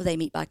 Well, they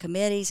meet by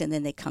committees and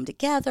then they come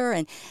together.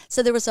 And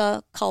so there was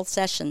a called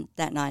session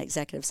that night,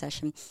 executive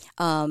session.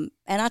 And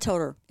I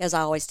told her, as I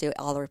always do,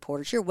 all the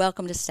reporters, you're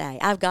welcome to stay.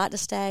 I've got to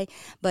stay.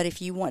 But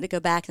if you want to go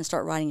back and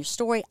start writing your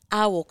story,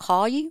 I will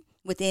call you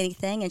with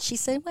anything. And she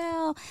said,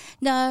 well,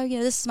 no,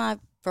 this is my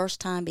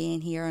first time being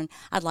here and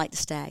I'd like to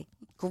stay.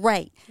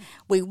 Great.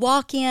 We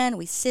walk in,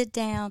 we sit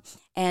down,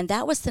 and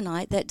that was the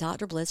night that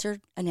Dr.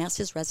 Blizzard announced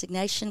his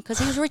resignation because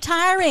he was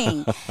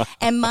retiring.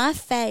 And my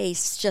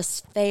face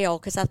just fell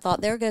because I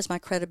thought, there goes my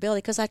credibility,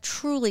 because I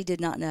truly did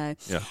not know.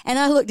 Yeah. And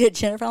I looked at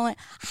Jennifer, I went,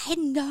 I had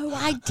no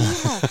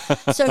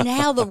idea. So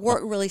now the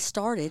work really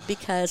started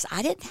because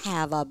I didn't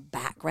have a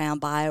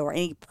background bio or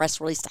any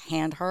press release to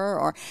hand her,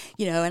 or,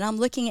 and I'm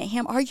looking at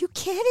him, are you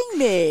kidding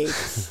me?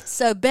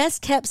 So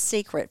best kept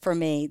secret for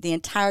me the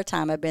entire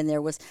time I've been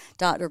there was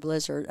Dr.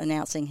 Blizzard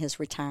announcing his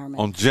retirement.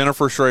 On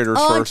Jennifer Schrader's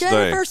first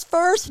day. Jennifer's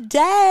first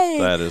day.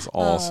 That is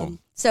awesome.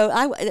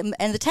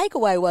 And the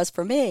takeaway was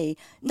for me,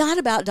 not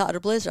about Dr.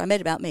 Blizzard, I made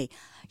it about me.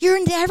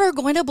 You're never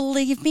going to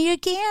believe me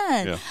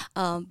again.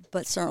 Yeah.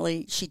 But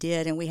certainly she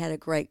did, and we had a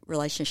great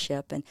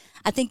relationship. And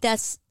I think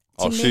that's,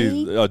 to me,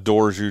 she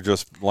adores you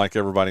just like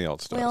everybody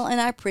else does. Well,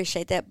 and I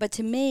appreciate that. But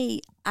to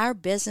me, our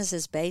business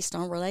is based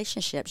on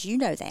relationships. You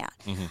know that.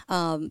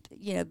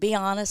 Mm-hmm. Be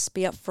honest,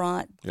 be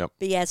upfront,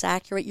 be as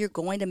accurate. You're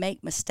going to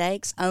make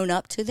mistakes, own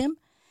up to them.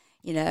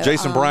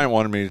 Jason Bryan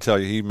wanted me to tell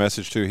you, he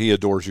messaged too. He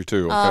adores you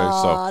too.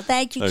 Okay,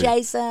 thank you,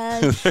 Jason.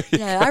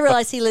 I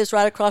realize he lives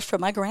right across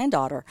from my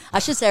granddaughter. I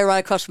should say right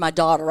across from my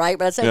daughter, right?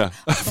 But I say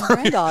my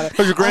granddaughter.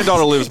 Because your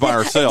granddaughter lives by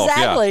herself.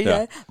 Exactly.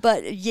 Yeah.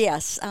 But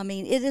yes, I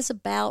mean, it is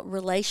about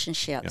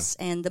relationships,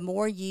 and the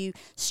more you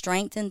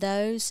strengthen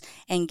those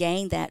and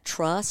gain that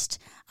trust,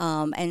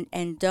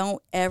 and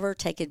don't ever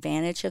take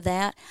advantage of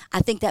that, I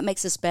think that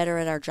makes us better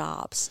at our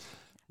jobs.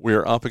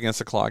 We're up against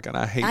the clock, and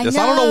I hate this.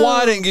 I don't know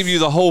why I didn't give you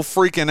the whole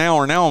freaking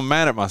hour. Now I'm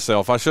mad at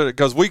myself. I should have,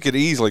 because we could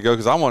easily go,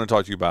 because I want to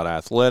talk to you about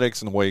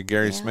athletics and the way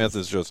Gary Smith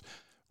is just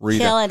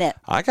killing it.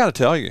 I got to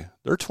tell you,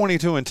 they're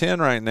 22-10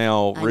 right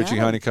now, Richy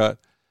Huneycutt.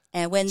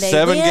 And when they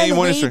 7-game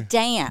winning we streak.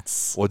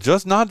 dance. Well,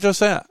 not just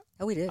that.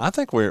 Oh, we did. I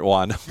think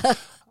I know.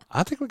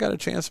 I think we got a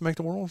chance to make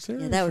the World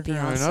Series. Yeah, that would be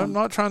awesome. I'm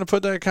not trying to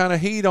put that kind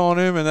of heat on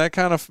him and that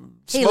kind of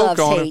he smoke loves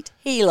on heat. him.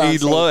 He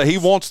loves heat. He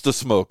wants the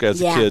smoke, as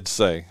the kids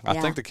say. I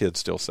Yeah. think the kids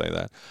still say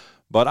that.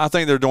 But I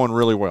think they're doing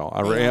really well.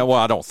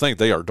 I don't think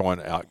they are doing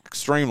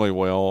extremely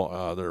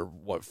well. They're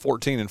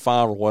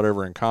 14-5 or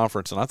whatever in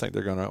conference, and I think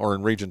they're going to, or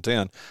in Region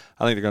 10,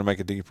 I think they're going to make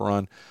a deep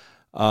run.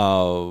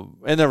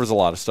 And there was a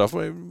lot of stuff.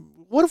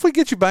 What if we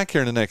get you back here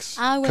in the next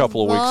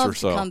couple of weeks or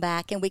so? I would love to come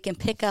back, and we can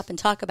pick up and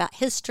talk about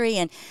history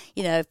and,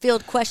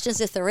 field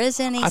questions if there is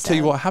any. Tell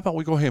you what, how about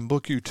we go ahead and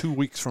book you 2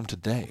 weeks from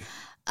today?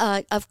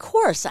 Of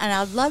course, and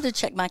I'd love to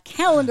check my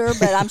calendar,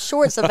 but I'm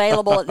sure it's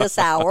available at this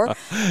hour,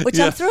 which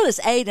I'm thrilled it's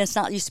 8, and it's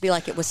not used to be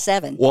like it was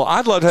 7. Well,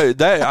 I'd love to.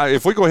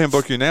 If we go ahead and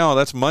book you now,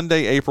 that's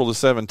Monday, April the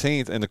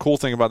 17th, and the cool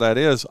thing about that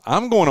is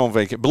I'm going on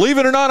vacation. Believe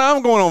it or not,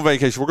 I'm going on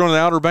vacation. We're going to the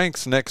Outer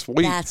Banks next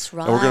week. That's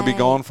right. And we're going to be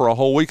gone for a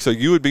whole week, so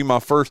you would be my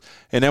first,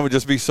 and that would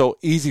just be so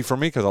easy for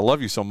me because I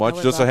love you so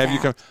much. Just to have you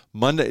come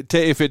Monday.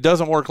 If it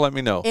doesn't work, let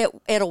me know.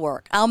 It'll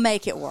work. I'll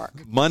make it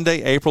work.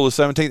 Monday, April the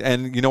 17th,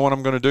 and you know what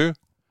I'm going to do?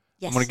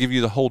 Yes. I'm going to give you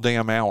the whole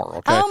damn hour,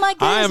 okay? Oh, my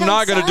goodness, I am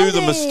not going to do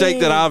the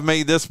mistake that I've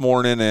made this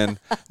morning. And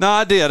no,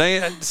 I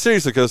did.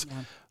 Seriously, because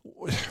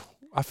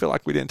I feel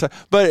like we didn't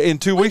but in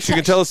 2 weeks, you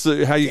can tell us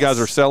how you guys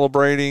are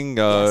celebrating,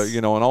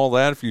 and all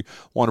that. If you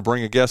want to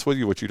bring a guest with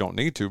you, which you don't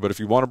need to, but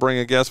if you want to bring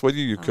a guest with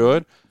you, you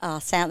could.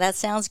 That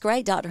sounds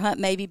great. Dr. Hunt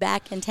may be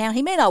back in town.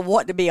 He may not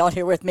want to be on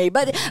here with me,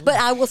 but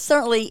I will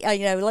certainly,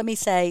 let me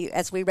say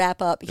as we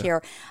wrap up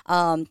here,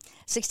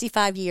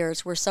 65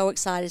 years. We're so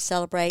excited to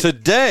celebrate.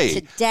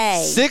 Today.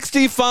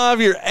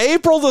 65 years.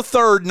 April the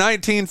 3rd,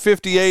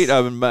 1958,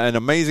 an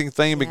amazing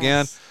thing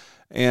began.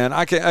 And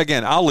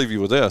I'll leave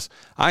you with this.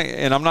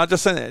 I'm not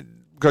just saying it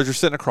because you're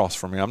sitting across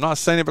from me. I'm not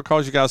saying it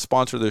because you guys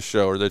sponsor this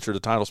show or that you're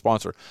the title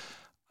sponsor.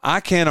 I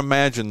can't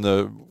imagine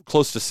the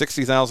close to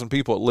 60,000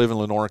 people that live in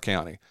Lenoir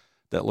County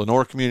that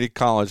Lenoir Community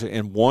College,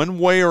 in one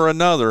way or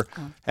another,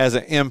 has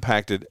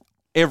impacted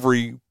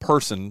every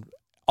person,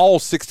 all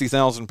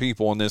 60,000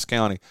 people in this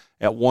county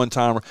at one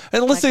time.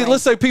 And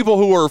let's say people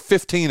who are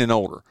 15 and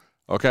older,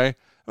 okay?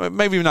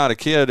 Maybe not a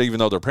kid, even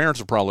though their parents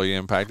are probably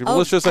impacted. But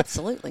let's just say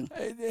absolutely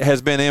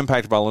has been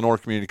impacted by Lenoir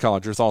Community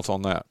College. Your thoughts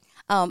on that?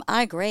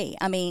 I agree.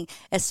 I mean,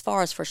 as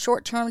far as for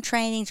short-term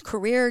training,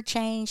 career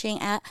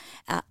changing, our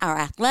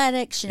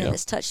athletics,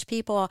 that's touched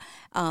people,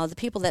 the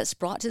people that's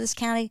brought to this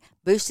county,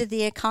 boosted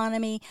the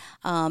economy,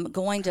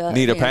 going to...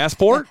 Need a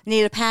passport?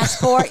 Need a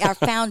passport, our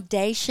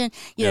foundation.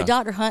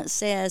 Dr. Hunt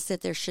says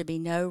that there should be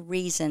no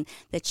reason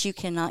that you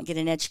cannot get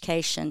an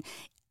education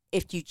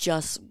if you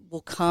just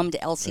will come to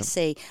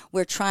LCC.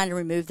 We're trying to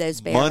remove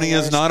those barriers. Money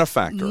is not a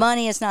factor.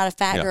 Money is not a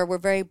factor. We're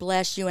very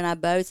blessed. You and I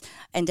both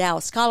endow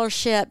a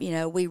scholarship.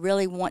 We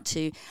really want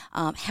to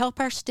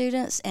help our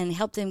students and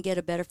help them get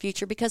a better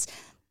future because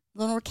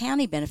Lenoir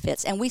County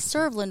benefits, and we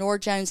serve Lenoir,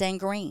 Jones, and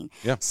Greene.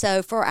 Yeah.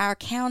 So for our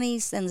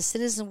counties and the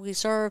citizens we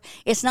serve,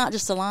 it's not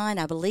just a line.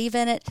 I believe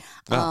in it,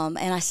 and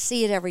I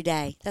see it every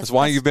day. That's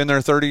why you've been there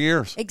 30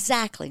 years.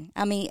 Exactly.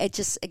 I mean, it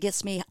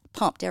gets me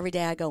pumped every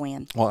day I go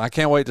in. Well, I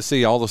can't wait to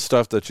see all the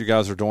stuff that you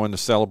guys are doing to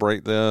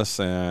celebrate this,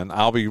 and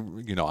I'll be,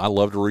 I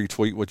love to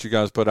retweet what you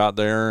guys put out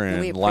there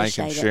and like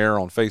and share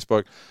on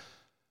Facebook.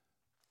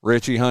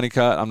 Richy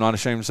Huneycutt, I'm not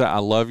ashamed to say I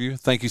love you.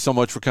 Thank you so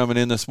much for coming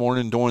in this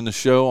morning and doing the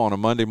show on a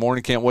Monday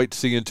morning. Can't wait to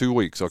see you in 2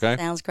 weeks, okay?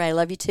 Sounds great. I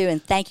love you too,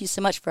 and thank you so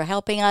much for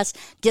helping us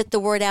get the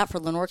word out for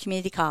Lenoir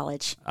Community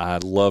College.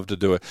 I'd love to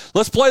do it.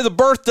 Let's play the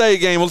birthday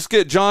game. Let's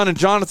get John and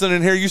Jonathan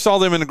in here. You saw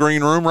them in the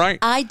green room, right?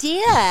 I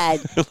did.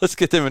 Let's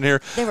get them in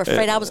here. They were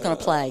afraid I was going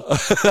to play.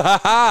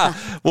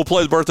 We'll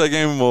play the birthday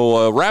game, and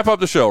we'll wrap up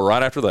the show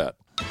right after that.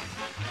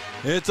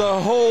 It's a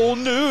whole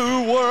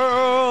new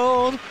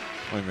world.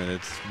 Wait a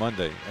minute, it's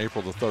Monday,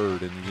 April the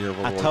 3rd in the year of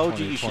our Lord 2023. I told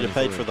you should have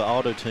paid for the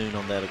auto-tune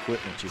on that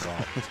equipment you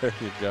bought. There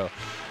you go.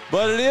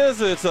 But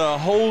it's a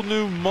whole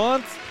new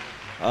month.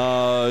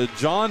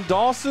 John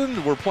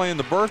Dawson, we're playing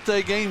the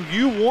birthday game.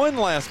 You won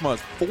last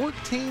month,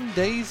 14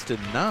 days to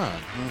 9.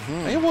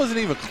 Mm-hmm. It wasn't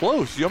even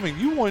close. You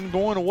won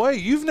going away.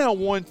 You've now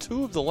won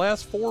 2 of the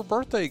last 4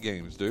 birthday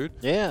games, dude.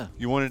 Yeah.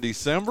 You won in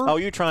December. Oh,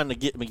 you're trying to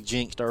get me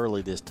jinxed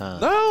early this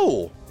time.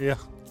 No. Yeah.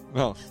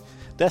 No.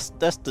 That's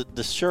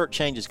the shirt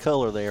changes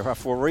color there.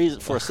 For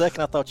a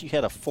second, I thought you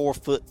had a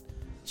 4-foot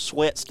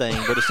sweat stain,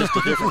 but it's just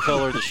a different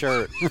color of the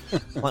shirt.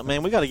 I'm like,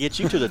 man, we got to get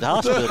you to the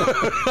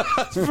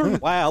hospital.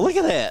 Wow, look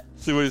at that.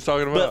 See what he's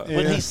talking about? But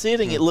when he's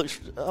sitting, it looks.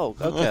 Oh,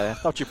 okay. I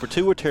thought your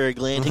pituitary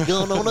gland had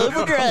gone on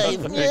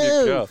overdrive.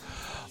 There you go.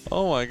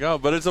 Oh my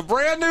God! But it's a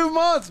brand new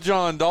month,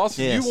 John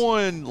Dawson. Yes. You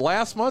won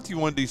last month. You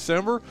won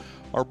December.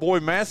 Our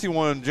boy Massey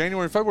won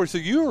January and February. So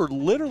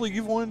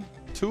you've won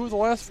 2 of the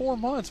last 4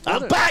 months.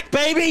 I'm back,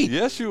 baby.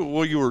 Yes, you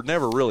were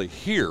never really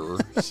here,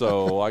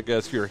 so I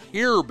guess you're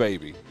here,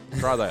 baby.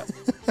 Try that.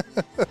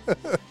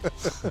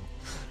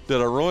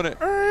 Did I ruin it?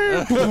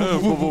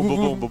 Boom, boom, boom,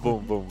 boom, boom,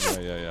 boom, boom.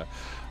 Yeah.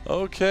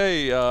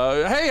 Okay.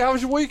 Hey, how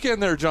was your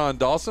weekend there, John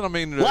Dawson? I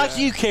mean, like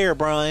you care,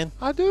 Bryan.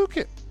 I do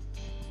care.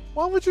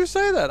 Why would you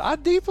say that? I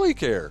deeply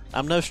care.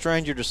 I'm no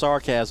stranger to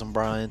sarcasm,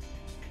 Bryan.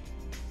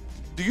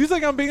 Do you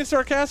think I'm being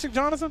sarcastic,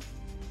 Jonathan?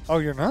 Oh,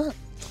 you're not?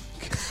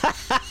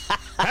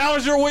 How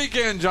was your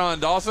weekend,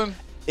 John Dawson?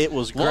 It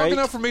was great. Long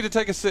enough for me to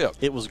take a sip.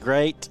 It was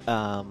great.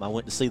 I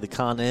went to see the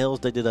Connells.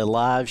 They did a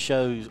live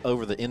show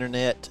over the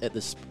internet at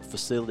this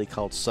facility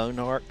called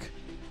Sonark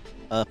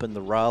up in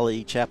the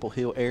Raleigh, Chapel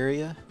Hill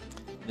area.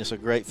 And it's a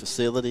great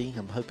facility.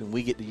 I'm hoping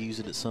we get to use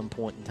it at some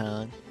point in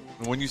time.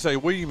 And when you say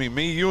we, you mean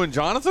me, you, and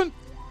Jonathan?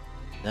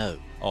 No.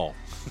 Oh.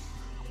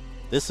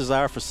 This is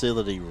our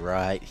facility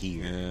right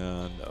here.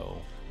 Yeah,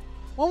 no.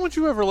 Why won't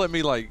you ever let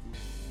me, like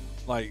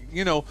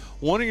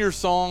one of your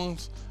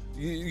songs,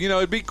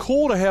 it'd be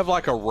cool to have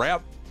like a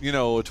rap, a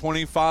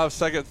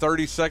 25-second,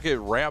 30-second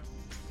rap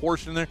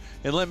portion there,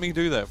 and let me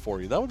do that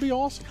for you. That would be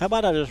awesome. How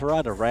about I just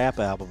write a rap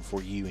album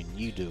for you and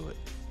you do it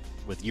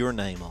with your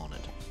name on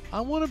it?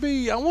 I want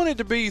it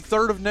to be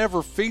Third of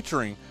Never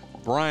featuring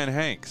Bryan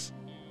Hanks.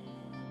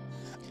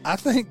 I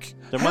think.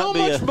 How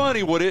much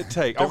money would it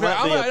take? Okay,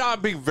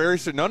 I'm being very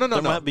serious. No.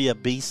 There might be a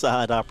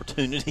B-side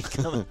opportunity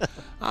coming.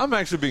 I'm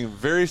actually being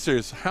very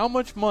serious. How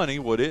much money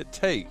would it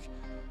take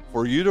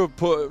for you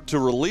to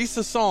release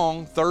a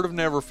song, Third of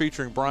Never,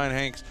 featuring Bryan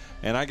Hanks,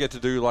 and I get to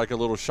do like a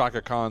little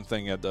Shaka Khan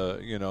thing at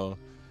the,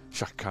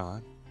 Shaka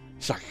Khan.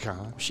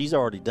 She's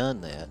already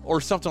done that.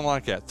 Or something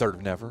like that. Third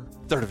of Never.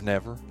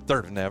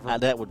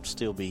 That would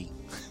still be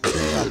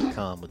Shaka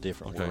Khan with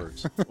different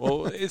words.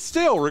 Well, it's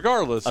still,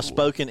 regardless. A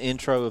spoken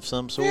intro of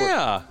some sort.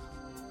 Yeah.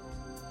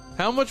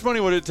 How much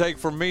money would it take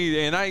for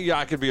me, and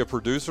I could be a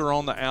producer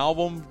on the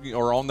album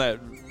or on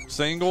that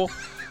single,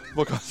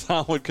 because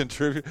I would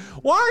contribute.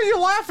 Why are you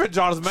laughing,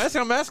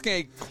 Jonathan? I'm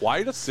asking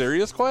quite a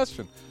serious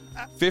question.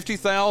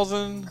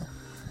 50,000,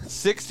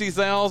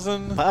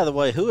 60,000. By the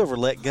way, whoever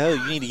let go,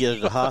 you need to get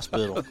to the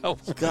hospital.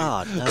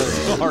 God, no.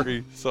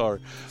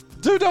 Sorry.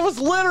 Dude, that was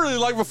literally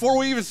like before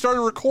we even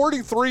started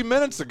recording 3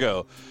 minutes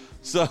ago.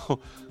 So,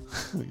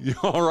 you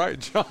all right,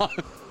 John?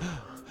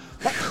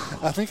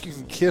 I think you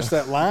can kiss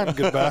that line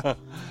goodbye.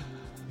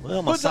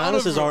 Well, my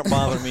sinuses aren't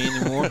bothering me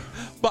anymore.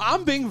 But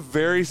I'm being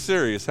very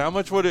serious. How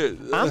much would it...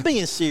 I'm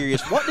being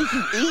serious. What did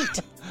you eat?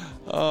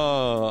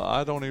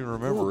 I don't even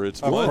remember.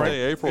 It's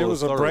Monday, April 3rd. It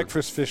was a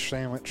breakfast fish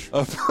sandwich.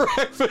 A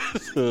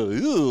breakfast?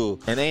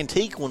 An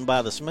antique one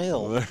by the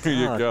smell. There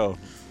you go.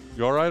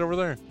 You all right over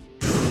there?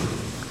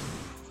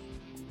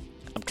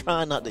 I'm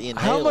trying not to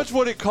inhale. How much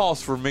would it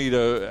cost for me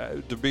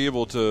to be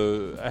able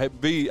to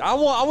be... I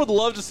would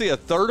love to see a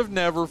Third of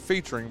Never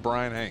featuring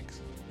Bryan Hanks.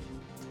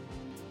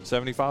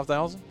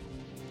 75,000?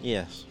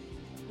 Yes.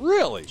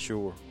 Really?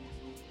 Sure.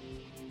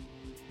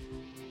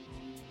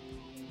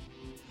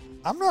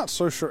 I'm not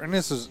so sure, and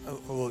this is,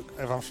 look,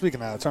 if I'm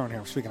speaking out of turn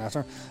here,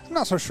 I'm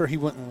not so sure he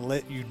wouldn't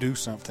let you do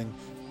something,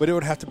 but it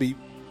would have to be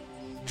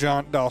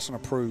John Dawson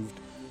approved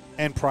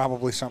and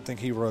probably something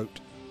he wrote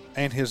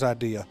and his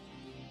idea.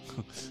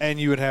 And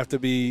you would have to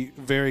be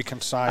very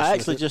concise. I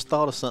actually just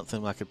thought of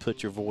something I could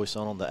put your voice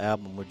on the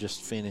album we're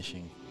just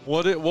finishing.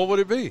 What would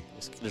it be?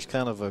 There's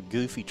kind of a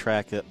goofy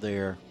track up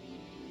there,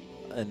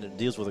 and it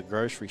deals with a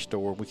grocery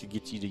store. We could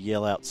get you to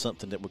yell out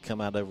something that would come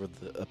out over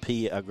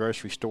a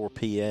grocery store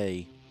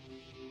PA.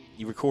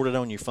 You record it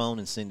on your phone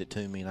and send it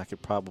to me, and I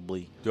could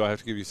probably... Do I have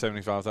to give you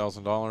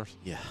 $75,000?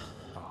 Yeah.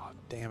 Oh,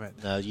 damn it.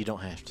 No, you don't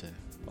have to.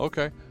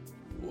 Okay.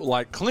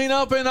 Like clean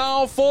up in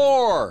aisle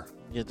 4.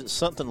 Yeah,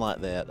 something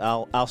like that.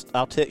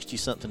 I'll text you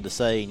something to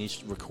say, and you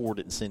just record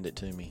it and send it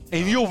to me.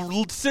 And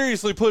you'll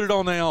seriously put it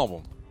on the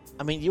album?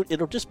 I mean,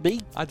 it'll just be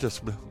but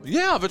still.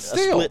 A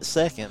split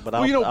second, but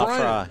I'll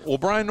try. Well,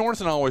 Bryan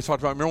Norton always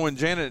talked about, remember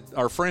when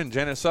our friend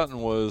Janet Sutton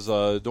was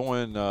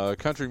doing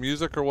country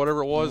music or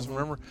whatever it was,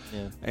 remember?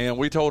 Yeah. And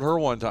we told her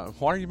one time,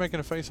 why are you making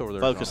a face over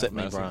there? Focus at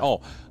me, Bryan.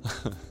 Oh.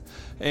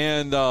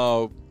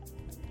 And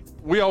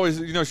we always,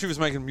 she was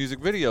making music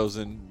videos,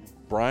 and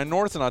Bryan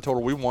Norton, I told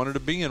her we wanted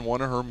to be in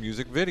one of her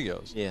music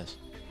videos. Yes.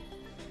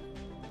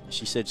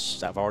 She said,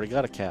 I've already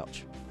got a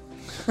couch.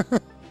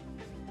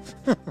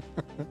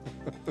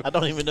 I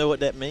don't even know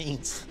what that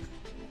means.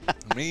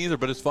 Me either,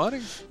 but it's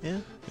funny. Yeah.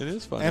 It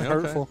is funny. And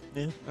hurtful.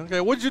 Yeah. Okay,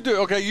 what'd you do?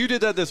 Okay, you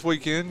did that this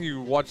weekend. You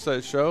watched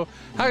that show.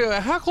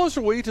 How close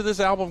are we to this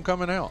album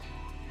coming out?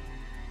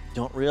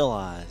 Don't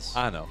realize.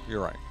 I know.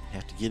 You're right. You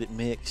have to get it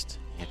mixed.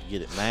 You have to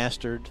get it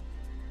mastered.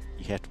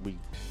 You have to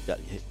got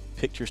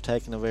pictures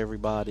taken of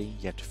everybody.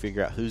 You have to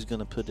figure out who's going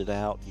to put it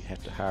out. You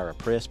have to hire a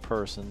press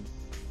person.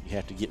 You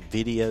have to get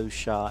videos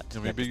shot.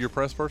 Can we be your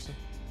press person?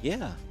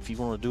 Yeah, if you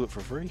want to do it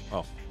for free.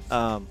 Oh.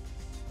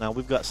 Now,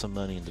 we've got some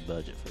money in the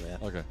budget for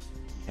that. Okay.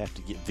 You have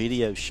to get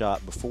videos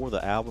shot before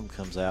the album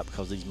comes out,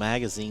 because these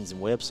magazines and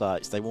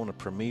websites, they want to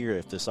premiere.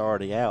 If it's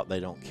already out,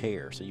 they don't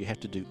care. So you have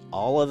to do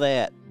all of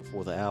that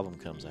before the album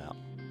comes out.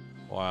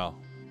 Wow.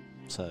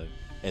 So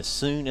as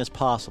soon as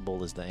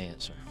possible is the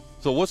answer.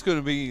 So what's going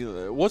to be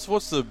what's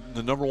the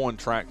number one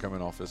track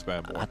coming off this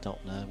bad boy? I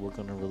don't know. We're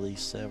going to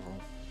release several.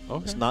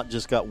 Okay. It's not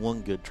just got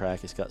one good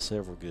track; it's got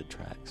several good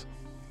tracks.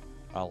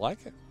 I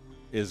like it.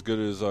 As good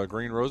as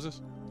Green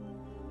Roses?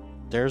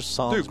 There's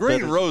songs. Dude,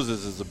 Green better.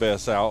 Roses is the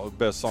best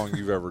song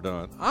you've ever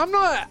done.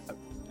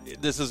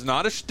 This is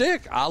not a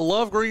shtick. I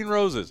love Green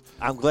Roses.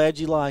 I'm glad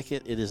you like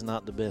it. It is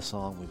not the best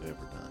song we've ever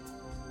done.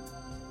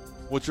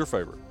 What's your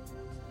favorite?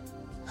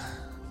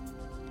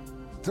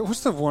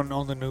 What's the one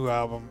on the new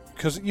album?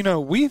 Because,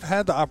 we've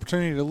had the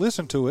opportunity to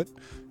listen to it.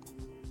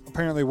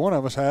 Apparently one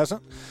of us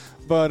hasn't.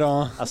 But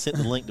I sent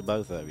the link to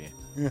both of you.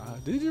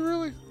 Did you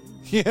really?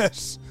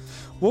 Yes.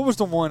 What was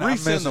the one I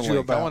Resend the messaged you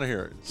link. about? I want to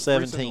hear it.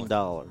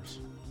 $17.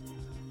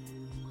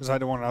 Is that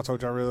the one I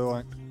told you I really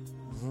liked?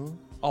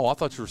 Oh, I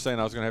thought you were saying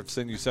I was going to have to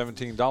send you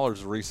 $17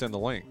 to resend the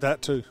link.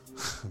 That too.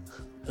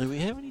 Do we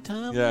have any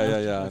time?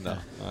 Yeah.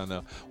 I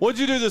know. What'd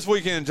you do this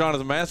weekend,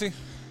 Jonathan Massey?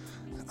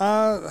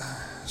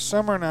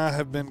 Summer and I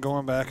have been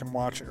going back and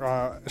watching.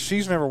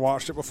 She's never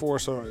watched it before,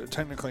 so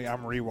technically I'm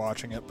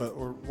rewatching it. But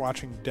we're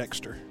watching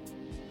Dexter.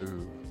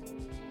 Ooh.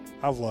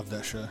 I love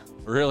that show.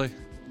 Really?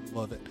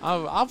 Love it.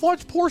 I've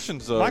watched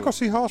portions of Michael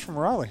C. Hall's from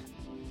Raleigh,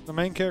 the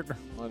main character.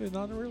 I did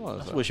not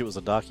realize I that. wish it was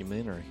a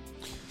documentary.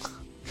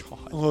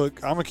 God.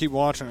 Look, I'm gonna keep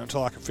watching it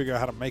until I can figure out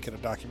how to make it a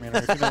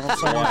documentary. If you know what I'm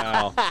saying?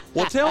 Wow.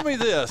 Well, tell me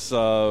this,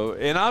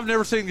 and I've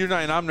never seen your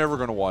night, and I'm never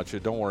going to watch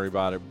it. Don't worry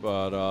about it.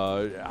 But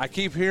I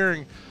keep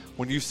hearing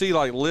when you see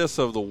like lists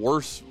of the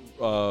worst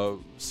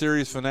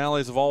series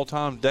finales of all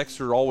time,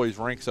 Dexter always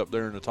ranks up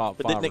there in the top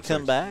But 5 didn't or it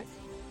come 6. back?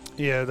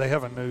 Yeah, they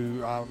have a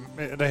new.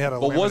 They had a.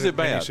 But was it limited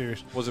bad?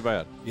 miniseries. Was it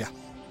bad? Yeah.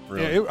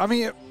 Really?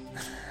 Yeah.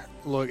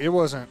 Look, it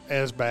wasn't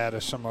as bad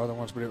as some other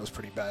ones, but it was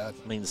pretty bad.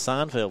 I mean, the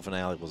Seinfeld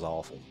finale was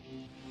awful.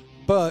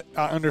 But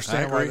I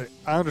understand I agree.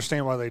 I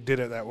understand why they did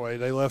it that way.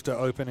 They left it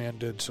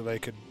open-ended so they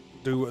could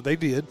do what they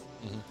did.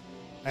 Mm-hmm.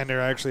 And they're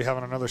actually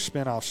having another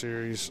spin-off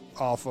series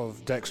off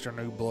of Dexter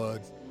New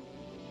Blood,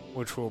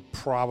 which will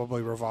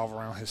probably revolve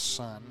around his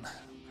son.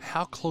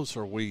 How close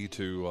are we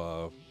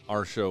to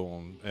our show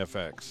on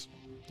FX?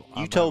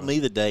 You told me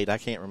the date. I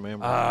can't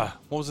remember.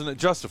 What was it?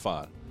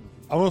 Justified.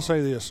 I will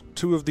say this.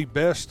 2 of the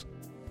best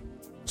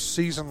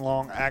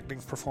season-long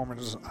acting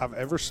performances I've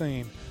ever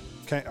seen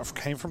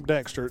came from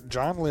Dexter,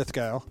 John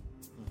Lithgow,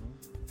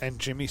 and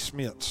Jimmy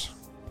Smits.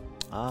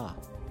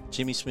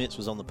 Jimmy Smits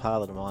was on the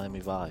pilot of Miami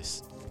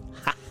Vice.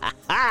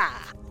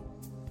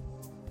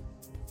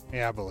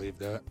 Yeah, I believe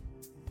that.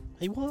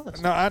 He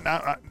was.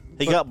 No,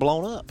 He got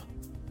blown up.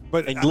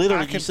 But And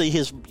literally, I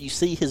you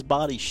see his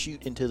body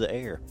shoot into the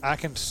air. I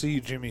can see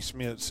Jimmy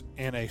Smits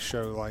in a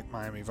show like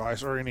Miami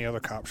Vice or any other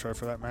cop show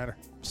for that matter.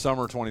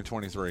 Summer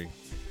 2023.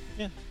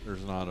 Yeah.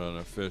 There's not an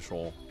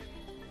official.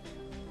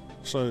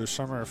 So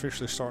summer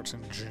officially starts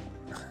in June.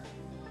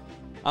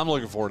 I'm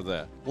looking forward to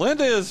that.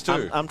 Linda is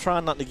too. I'm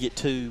trying not to get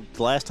too.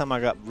 The last time I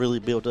got really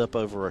built up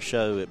over a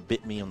show, it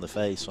bit me on the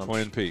face. So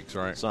Twin Peaks,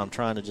 right? So I'm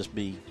trying to just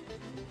be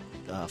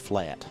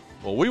flat.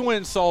 Well, we went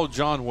and saw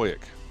John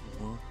Wick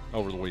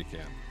over the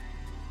weekend.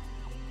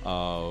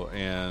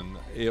 And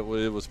it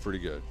was pretty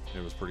good.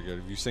 It was pretty good.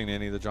 Have you seen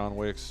any of the John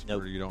Wicks?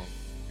 Nope. Or you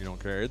don't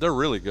care? They're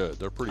really good.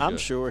 They're pretty good. I'm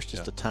sure it's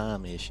just a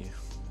time issue.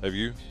 Have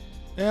you?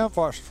 Yeah, I've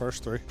watched the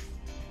first 3.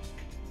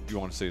 You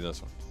want to see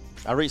this one?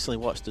 I recently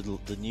watched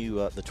the new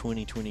the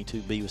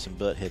 2022 Beavis and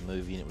Butthead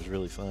movie, and it was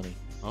really funny.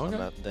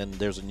 Okay. And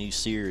there's a new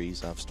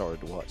series. I've started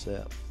to watch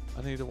that.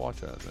 I need to watch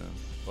that then.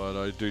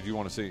 But dude, you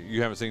want to see?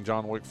 You haven't seen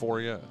John Wick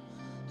 4 yet?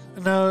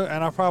 No,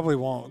 and I probably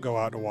won't go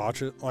out to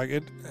watch it.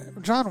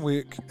 John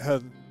Wick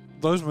had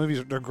those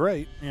movies. They're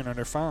great,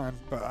 they're fine.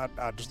 But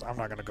I'm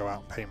not going to go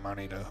out and pay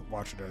money to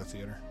watch it at a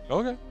theater.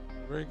 Okay,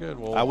 very good.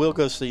 Well, I will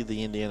go see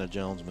the Indiana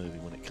Jones movie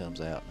when it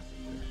comes out.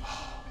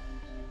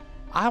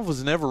 I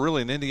was never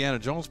really an Indiana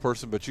Jones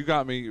person, but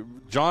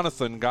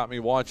Jonathan got me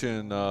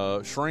watching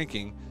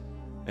Shrinking,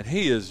 and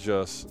he is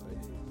just,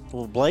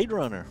 Well, Blade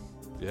Runner.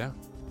 yeah,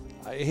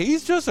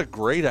 he's just a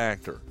great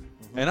actor.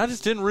 And I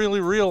just didn't really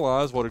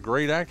realize what a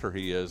great actor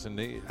he is. And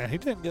he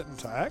didn't get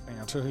into acting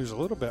until he was a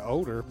little bit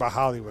older by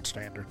Hollywood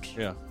standards.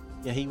 Yeah.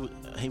 Yeah,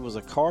 he was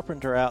a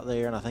carpenter out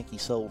there, and I think he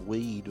sold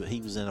weed. But he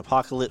was in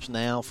Apocalypse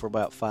Now for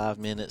about 5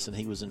 minutes, and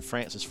he was in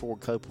Francis Ford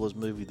Coppola's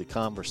movie The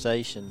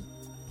Conversation,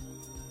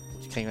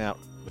 which came out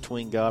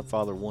between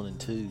Godfather 1 and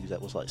 2.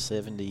 That was like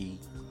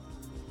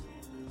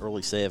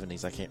early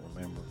 70s. I can't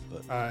remember.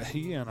 But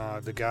He and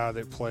the guy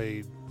that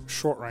played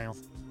Short Round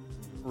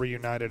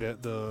reunited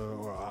at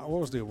what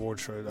was the award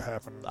show that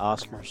happened? the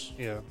Oscars.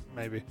 Yeah,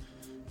 maybe.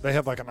 They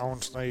had like an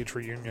on-stage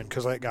reunion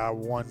because that guy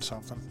won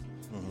something.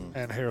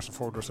 And Harrison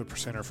Ford was the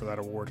presenter for that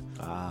award.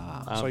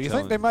 So you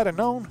think they might have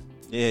known?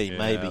 Yeah,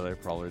 maybe. They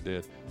probably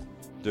did.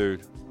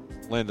 Dude,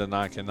 Linda and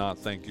I cannot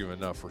thank you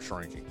enough for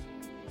Shrinking.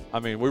 I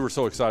mean, we were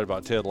so excited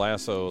about Ted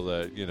Lasso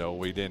that,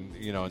 we didn't,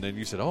 and then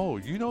you said, oh,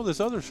 this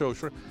other show.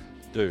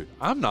 Dude,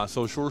 I'm not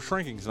so sure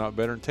Shrinking's not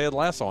better than Ted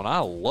Lasso, and I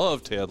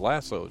love Ted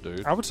Lasso,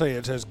 dude. I would say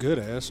it's as good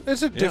as.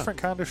 It's a different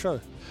kind of show.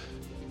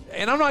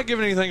 And I'm not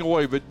giving anything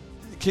away, but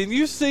can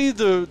you see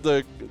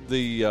the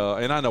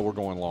and I know we're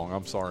going long,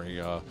 I'm sorry,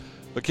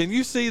 But can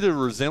you see the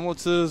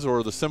resemblances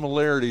or the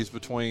similarities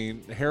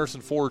between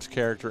Harrison Ford's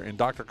character and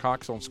Dr.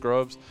 Cox on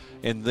Scrubs,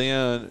 and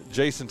then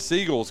Jason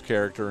Segel's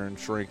character in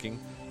Shrinking,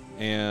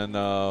 and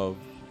JD?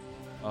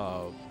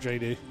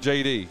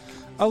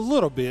 A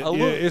little bit.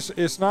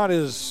 It's not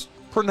as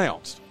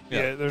pronounced.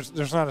 Yeah,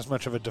 there's not as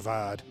much of a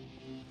divide.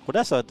 Well,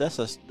 that's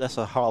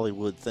a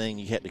Hollywood thing.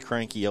 You had the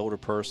cranky older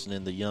person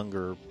and the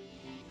younger,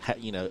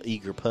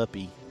 eager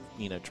puppy,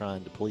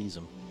 trying to please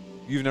them.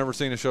 You've never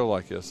seen a show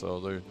like this, though,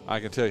 dude. I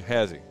can tell you,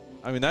 has he?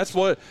 I mean, that's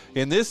what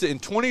in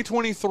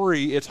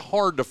 2023, it's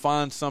hard to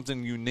find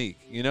something unique,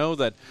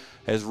 that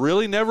has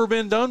really never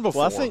been done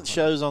before. Well, I think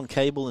shows on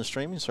cable and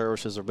streaming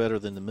services are better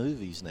than the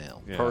movies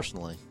now.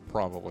 Personally,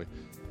 probably.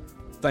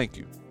 Thank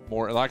you.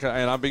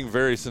 And I'm being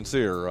very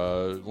sincere.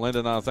 Linda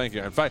and I thank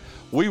you. In fact,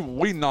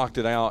 we knocked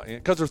it out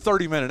because they're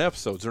 30-minute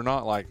episodes. They're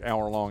not like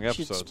hour-long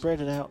episodes. You should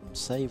spread it out and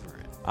savor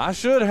it. I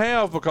should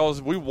have,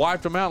 because we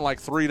wiped them out in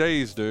like 3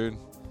 days, dude.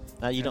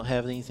 Now you don't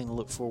have anything to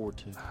look forward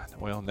to.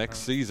 Well, next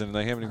season,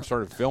 they haven't even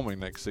started filming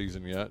next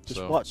season yet.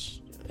 Just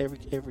watch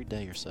every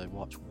day or so.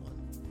 Watch one.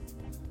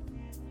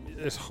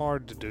 It's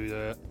hard to do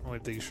that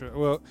with these shows.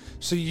 Well,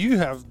 see, you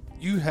have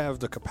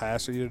the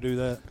capacity to do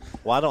that.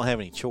 Well, I don't have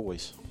any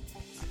choice.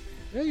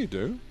 Yeah, you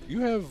do.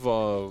 You have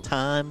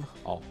time.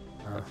 Oh,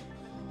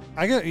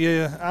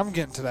 I'm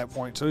getting to that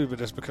point too, but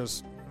it's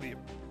because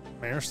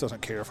Maris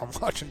doesn't care if I'm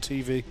watching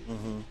TV.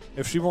 Mm-hmm.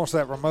 If she wants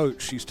that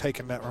remote, she's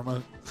taking that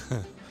remote.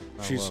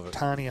 She's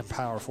tiny and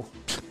powerful.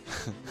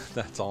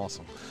 That's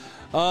awesome.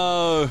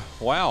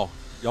 Wow.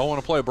 Y'all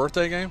want to play a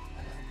birthday game?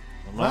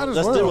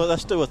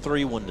 Let's do a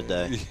 3-1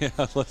 today. Yeah,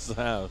 let's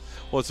have.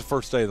 Well, it's the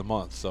first day of the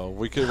month, so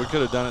we could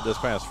have done it this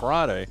past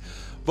Friday.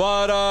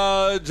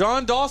 But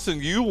John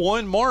Dawson, you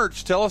won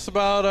March. Tell us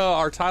about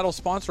our title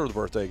sponsor of the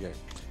birthday game.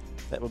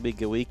 That would be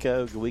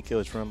GoEco.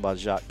 GoEco is run by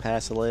Jacques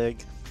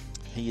Passaleg.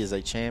 He is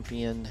a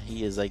champion.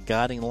 He is a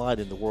guiding light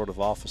in the world of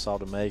office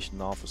automation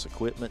and office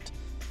equipment.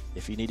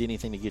 If you need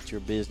anything to get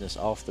your business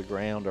off the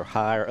ground or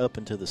higher up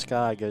into the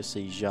sky, go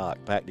see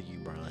Jacques. Back to you,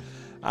 Bryan.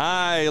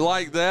 I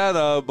like that,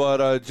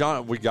 but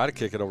John, we got to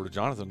kick it over to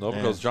Jonathan, though,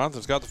 because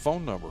Jonathan's got the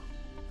phone number.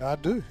 I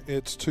do.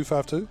 It's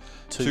 252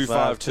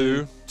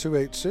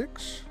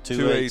 286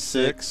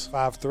 286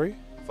 53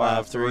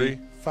 53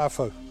 50.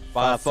 50.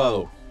 That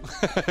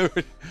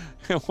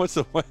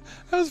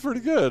was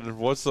pretty good.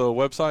 What's the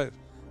website?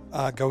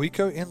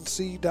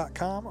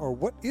 GoEcoNC.com or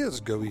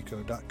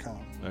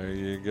whatisGoEco.com. There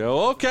you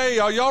go. Okay,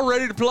 are y'all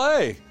ready to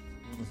play?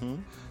 Mm-hmm.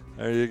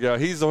 There you go.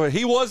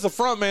 He was the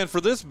front man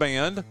for this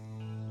band.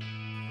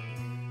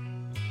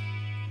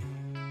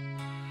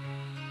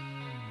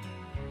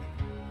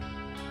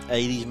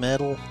 '80s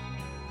metal.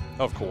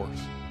 Of course.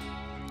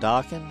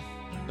 Docking.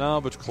 No,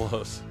 but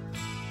close.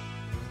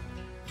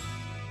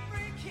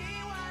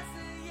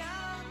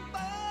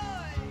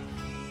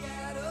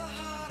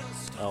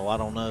 Oh, I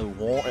don't know.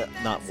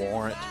 Not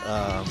Warrant.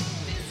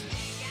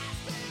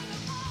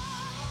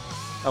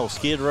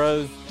 Skid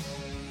Row.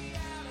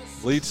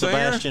 Lead singer?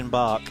 Sebastian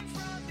Bach.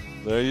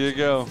 There you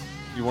go.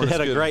 You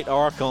had a great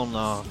arc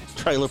on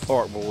Trailer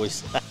Park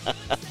Boys.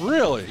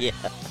 Really?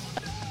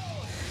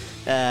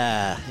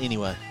 Yeah.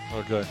 Anyway.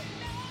 Okay.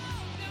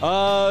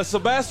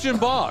 Sebastian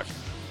Bach,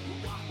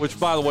 which,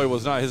 by the way,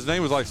 was not. His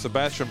name was like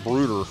Sebastian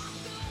Bruder.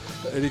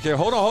 And he came,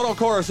 hold on,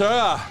 chorus.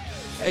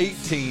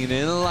 18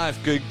 in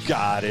life, good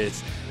God,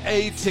 it's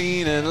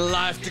 18 in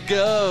life to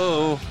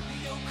go.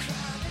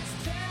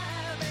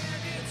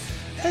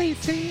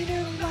 18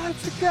 in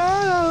life to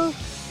go.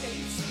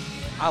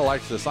 I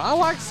like this. I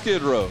like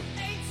Skid Row.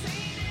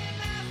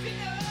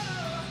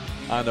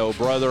 I know,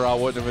 brother, I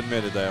wouldn't have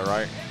admitted that,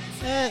 right?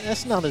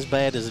 That's not as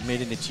bad as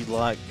admitting that you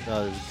like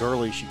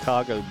girly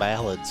Chicago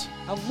ballads.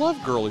 I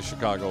love girly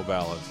Chicago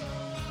ballads.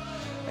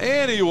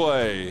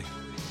 Anyway.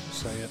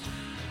 Say it.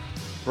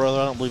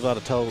 Brother, I don't believe I'd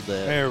have told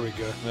that. There we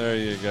go. There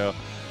you go.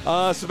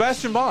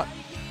 Sebastian Bach.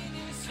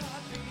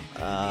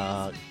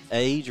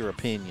 Age or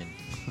opinion?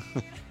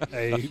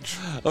 Age.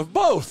 Of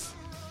both.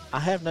 I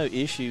have no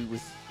issue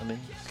with,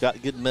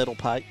 got good metal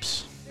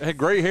pipes. Had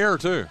great hair,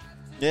 too.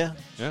 Yeah.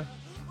 Yeah.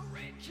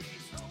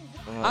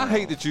 I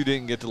hate that you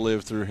didn't get to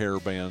live through hair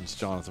bands,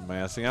 Jonathan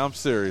Massey. I'm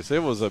serious.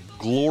 It was a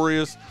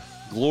glorious,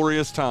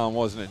 glorious time,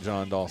 wasn't it,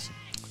 John Dawson?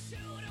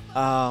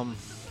 A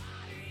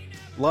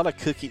lot of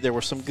cookie. There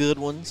were some good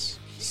ones,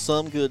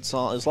 some good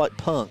songs. It's like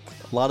punk.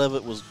 A lot of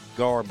it was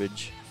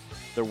garbage.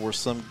 There were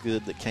some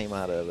good that came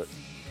out of it.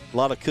 A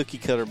lot of cookie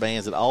cutter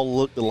bands that all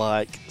looked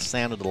alike,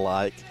 sounded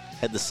alike,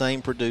 had the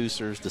same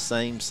producers, the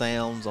same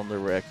sounds on their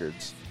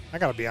records. I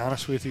got to be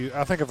honest with you.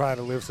 I think if I had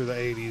to live through the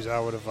 80s, I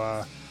would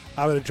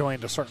have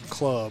joined a certain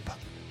club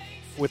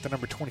with the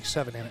number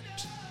 27 in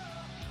it.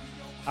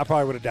 I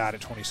probably would have died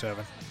at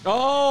 27.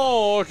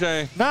 Oh,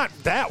 okay. Not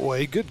that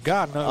way. Good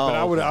God, no.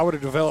 But I would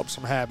have developed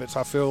some habits.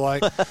 I feel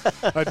like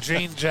a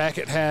jean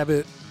jacket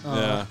habit.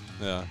 Yeah.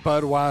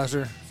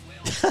 Budweiser.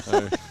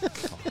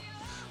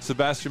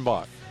 Sebastian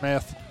Bach.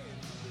 Meth.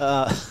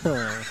 God.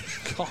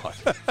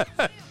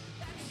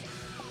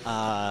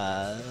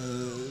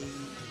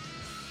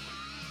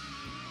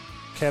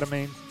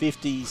 ketamine.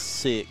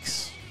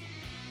 56.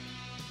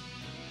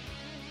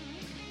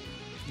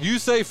 You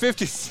say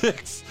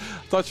 56.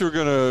 Thought you were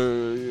going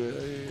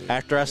to.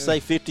 After I say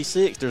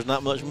 56, there's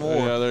not much more.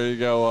 Yeah, there you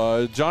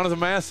go. Jonathan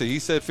Massey, he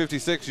said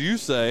 56. You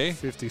say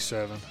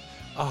 57.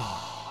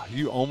 Oh,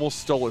 you almost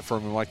stole it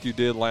from him like you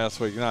did last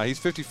week. No, he's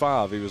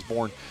 55. He was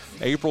born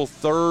April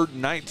 3rd,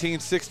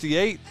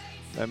 1968.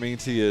 That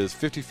means he is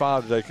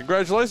 55 today.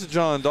 Congratulations,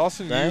 John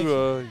Dawson. Thanks.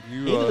 You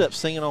He ended up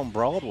singing on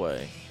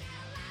Broadway.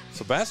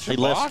 Sebastian He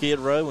Bach? left Skid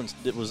Row and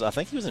I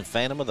think he was in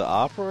Phantom of the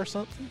Opera or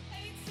something.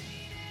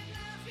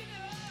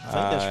 I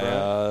think that's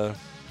right.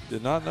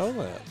 Did not know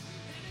that.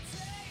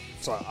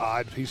 It's an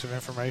odd piece of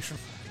information.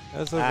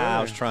 That's I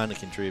was trying to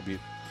contribute.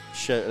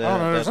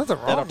 There's nothing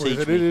wrong with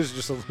it. It is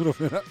just a little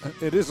bit.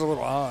 It is a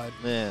little odd.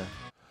 Yeah.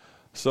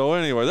 So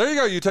anyway, there you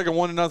go. You take a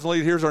 1-0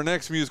 lead. Here's our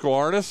next musical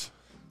artist.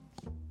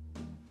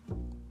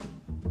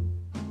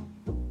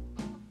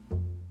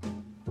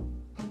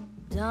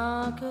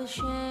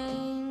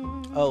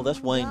 Oh,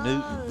 that's Wayne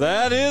Newton.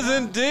 That is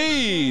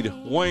indeed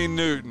Wayne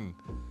Newton.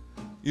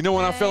 You know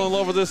when I fell in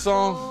love with this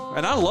song?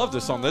 And I love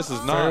this song. This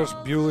is not Ferris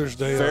Bueller's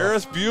Day Off.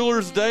 Ferris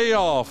Bueller's Day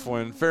Off,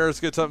 when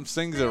Ferris gets up and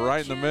sings it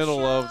right in the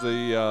middle of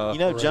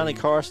the Johnny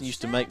Carson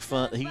used to make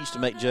fun. He used to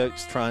make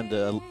jokes trying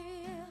to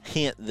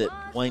hint that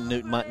Wayne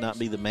Newton might not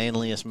be the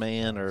manliest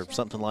man or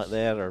something like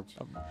that.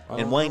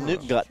 And Wayne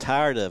Newton got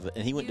tired of it,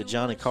 and he went to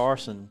Johnny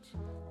Carson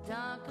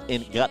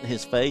and got in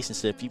his face and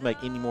said, "If you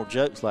make any more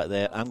jokes like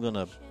that, I'm going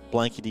to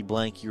blankety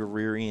blank your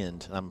rear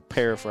end." I'm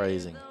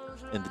paraphrasing,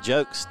 and the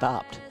joke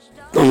stopped.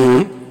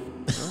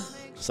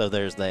 So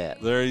there's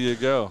that. There you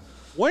go.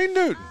 Wayne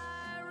Newton.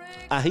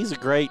 He's a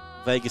great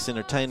Vegas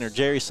entertainer.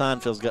 Jerry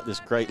Seinfeld's got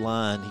this great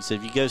line. He said,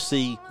 if you go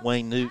see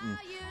Wayne Newton,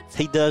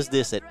 he does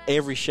this at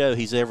every show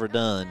he's ever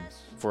done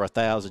for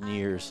 1,000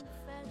 years.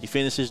 He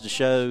finishes the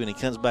show, and he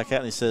comes back out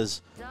and he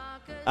says,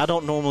 I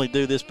don't normally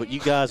do this, but you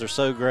guys are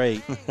so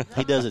great.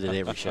 He does it at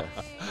every show.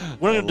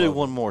 We're going to do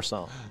one more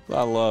song.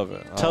 I love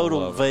it.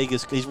 Total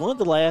Vegas. He's one of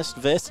the last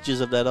vestiges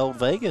of that old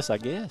Vegas, I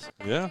guess.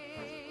 Yeah.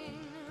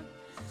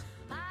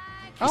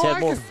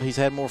 He's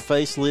had more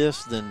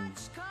facelifts than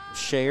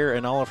Cher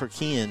and all of her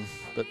kin,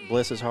 but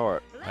bless his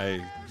heart.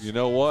 Hey, you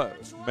know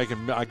what?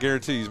 I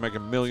guarantee he's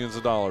making millions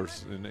of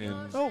dollars in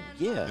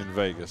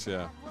Vegas.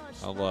 Yeah,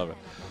 I love it.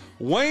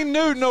 Wayne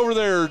Newton over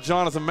there,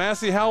 Jonathan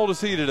Massey. How old is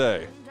he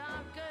today?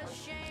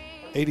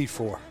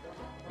 84.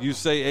 You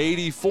say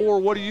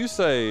 84. What do you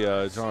say,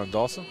 John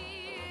Dawson?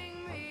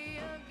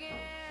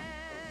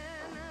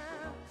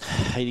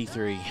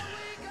 83.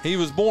 He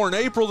was born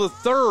April the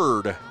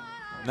 3rd,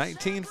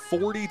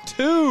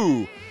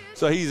 1942.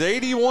 So he's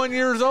 81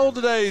 years old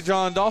today,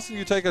 John Dawson.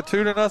 You take a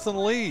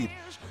 2-0 lead.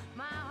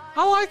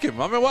 I like him.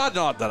 I mean, well,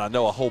 not that I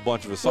know a whole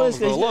bunch of his songs,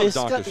 but I love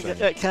Donkey Shane.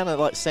 That kind of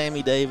like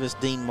Sammy Davis,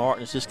 Dean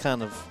Martin. It's just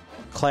kind of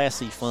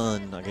classy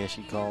fun, I guess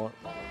you'd call it.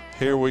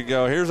 Here we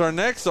go. Here's our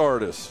next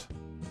artist.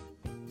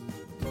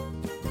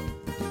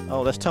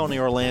 Oh, that's Tony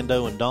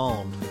Orlando and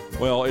Dawn.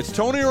 Well, it's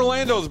Tony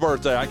Orlando's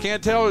birthday. I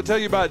can't tell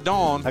you about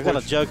Dawn. I got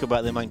a joke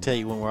about them I can tell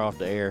you when we're off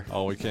the air.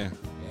 Oh, we can.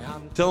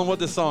 Tell them what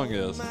this song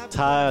is.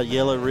 Tie a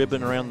yellow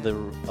ribbon around the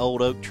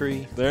old oak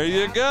tree. There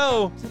you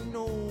go.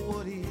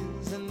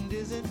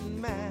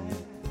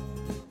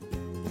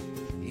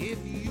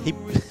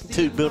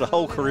 He built a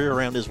whole career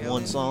around this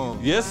one song.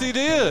 Yes, he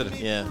did.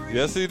 Yeah.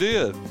 Yes, he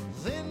did.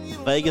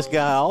 Vegas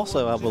guy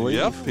also, I believe.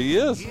 Yep, he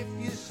is.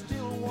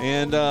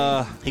 And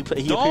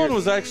Dawn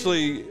was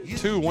actually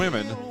two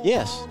women.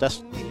 Yes,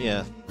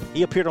 yeah.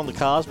 He appeared on the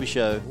Cosby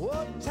Show,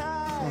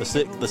 the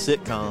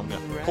sitcom.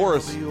 Yeah.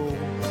 Chorus.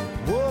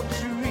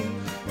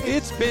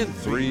 It's been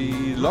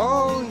 3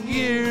 long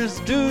years.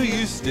 Do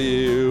you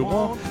still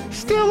want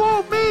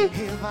me?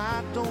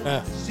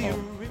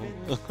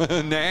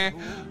 Nah.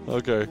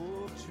 Okay.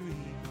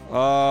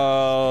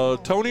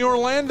 Tony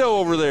Orlando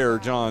over there,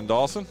 John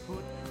Dawson.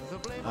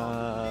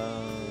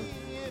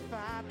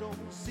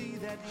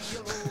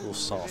 Little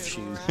soft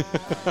shoe.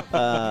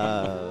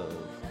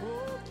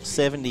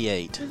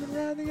 78.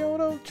 Around the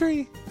old oak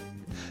tree.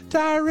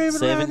 Tie a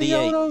ribbon around the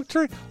old oak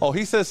tree. Oh,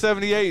 he says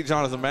 78,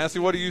 Jonathan Massey.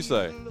 What do you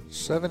say?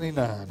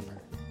 79.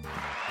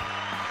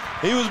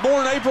 He was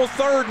born April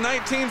 3rd,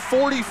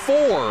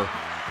 1944.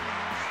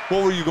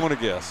 What were you going to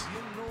guess?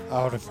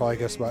 I would have probably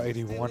guessed about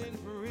 81.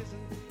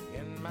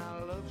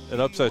 It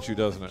upsets you,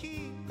 doesn't it?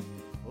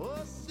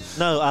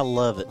 No, I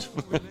love it.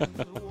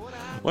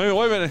 Wait a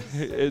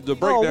minute. The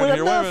breakdown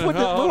here. Wait a minute.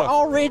 We're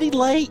already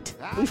late.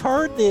 We've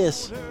heard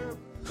this.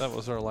 That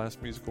was our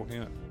last musical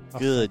hint.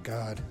 Good. Oh,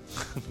 God.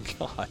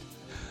 God.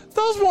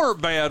 Those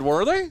weren't bad,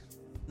 were they?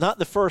 Not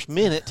the first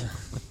minute.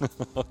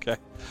 Okay.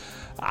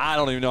 I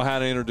don't even know how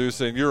to introduce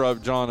it. You're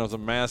up,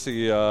 Jonathan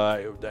Massey.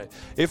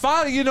 If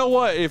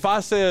I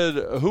said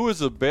who is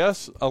the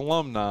best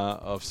alumni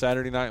of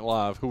Saturday Night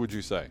Live, who would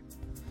you say?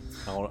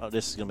 Oh,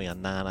 this is going to be a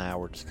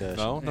 9-hour discussion.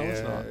 No,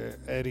 it's not.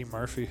 Eddie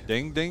Murphy.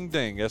 Ding, ding,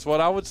 ding. That's what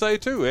I would say,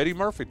 too. Eddie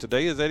Murphy.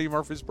 Today is Eddie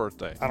Murphy's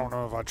birthday. I don't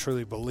know if I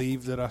truly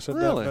believe that I said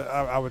Really? that, but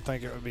I would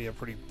think it would be a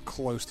pretty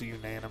close to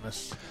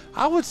unanimous.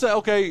 I would say,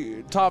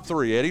 okay, top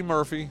 3. Eddie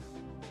Murphy,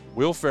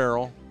 Will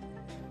Ferrell.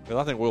 Because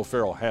I think Will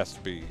Ferrell has to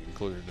be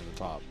included in the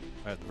top,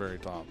 at the very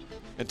top.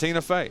 And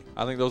Tina Fey.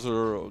 I think those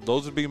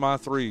would be my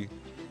three.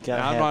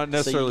 I'm not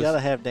necessarily. So you got to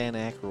have Dan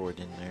Aykroyd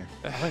in there.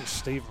 I think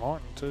Steve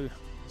Martin too.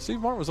 Steve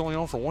Martin was only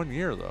on for 1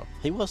 year though.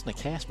 He wasn't a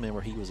cast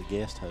member. He was a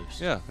guest host.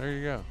 Yeah, there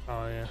you go.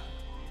 Oh yeah.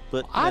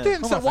 But I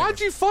didn't say. Why'd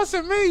you fuss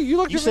at me?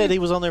 You said he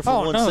was on there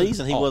for one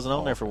season. He wasn't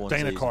on there for one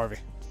Dana season. Carvey.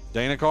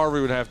 Dana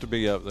Carvey would have to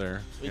be up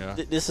there. Yeah.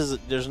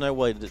 There's no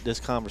way that this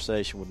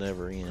conversation would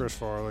never end. Chris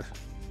Farley.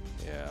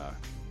 Yeah.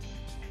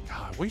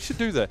 God, we should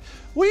do that.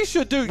 We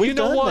should do. We've you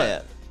know done what?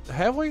 that.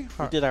 Have we?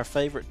 We did our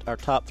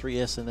top 3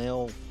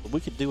 SNL.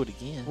 We could do it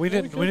again. We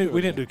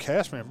didn't do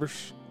cast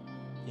members.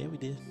 Yeah, we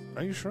did.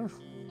 Are you sure?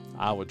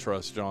 I would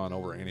trust John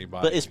over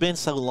anybody. But it's been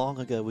so long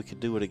ago, we could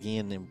do it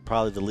again, and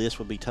probably the list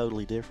would be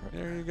totally different.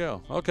 There you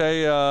go.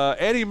 Okay,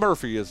 Eddie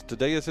Murphy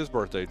today is his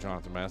birthday.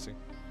 Jonathan Massey.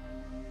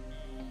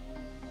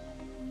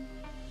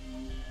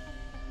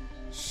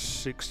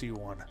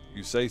 61.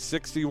 You say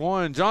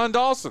 61. John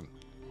Dawson.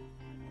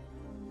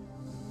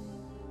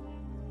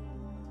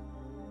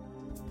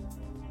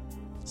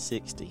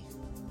 60.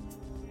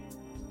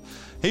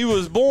 He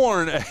was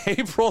born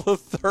April the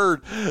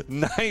 3rd,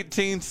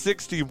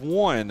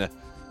 1961.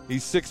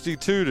 He's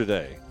 62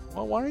 today.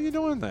 Well, why are you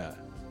doing that?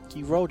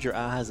 You rolled your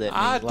eyes at me.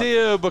 I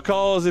did,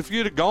 because if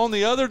you'd have gone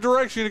the other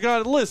direction, you'd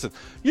have gone, listen,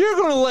 you're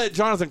going to let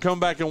Jonathan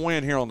come back and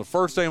win here on the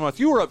first day of the month.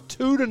 You were up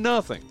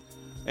 2-0,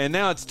 and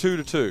now it's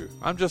 2-2.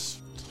 I'm just...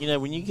 You know,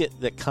 when you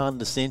get that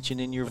condescension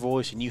in your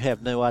voice and you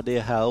have no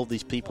idea how old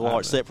these people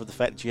are, except for the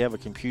fact that you have a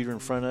computer in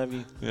front of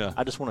you,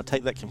 I just want to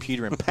take that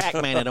computer and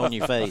Pac-Man it on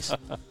your face.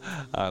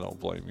 I don't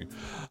blame you.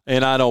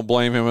 And I don't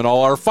blame him at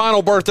all. Our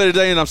final birthday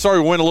today, and I'm sorry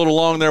we went a little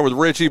long there with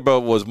Richie, but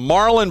was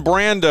Marlon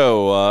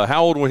Brando.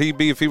 How old would he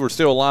be if he were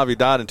still alive? He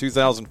died in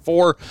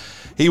 2004.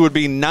 He would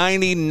be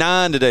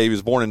 99 today. He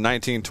was born in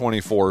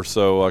 1924.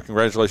 So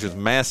congratulations.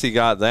 Massey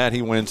got that.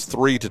 He wins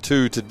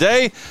 3-2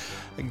 today.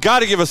 Got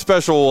to give a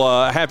special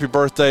happy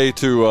birthday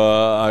to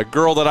a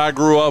girl that I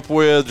grew up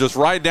with just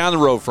right down the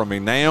road from me,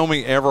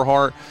 Naomi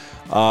Everhart.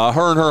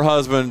 Her and her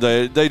husband,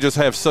 they just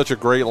have such a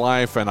great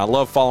life, and I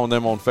love following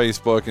them on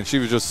Facebook. And she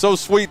was just so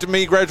sweet to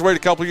me,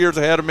 graduated a couple of years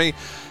ahead of me.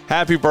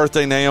 Happy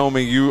birthday,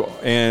 Naomi. You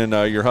and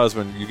your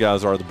husband, you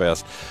guys are the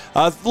best.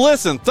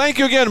 Listen, thank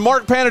you again,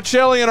 Mark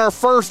Panicelli in our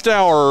first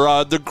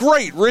hour, the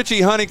great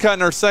Richy Huneycutt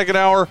in our second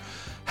hour.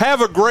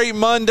 Have a great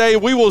Monday.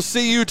 We will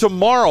see you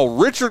tomorrow.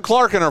 Richard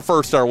Clark in our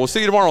first hour. We'll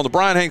see you tomorrow on the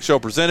Bryan Hanks Show,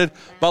 presented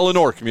by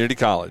Lenoir Community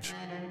College.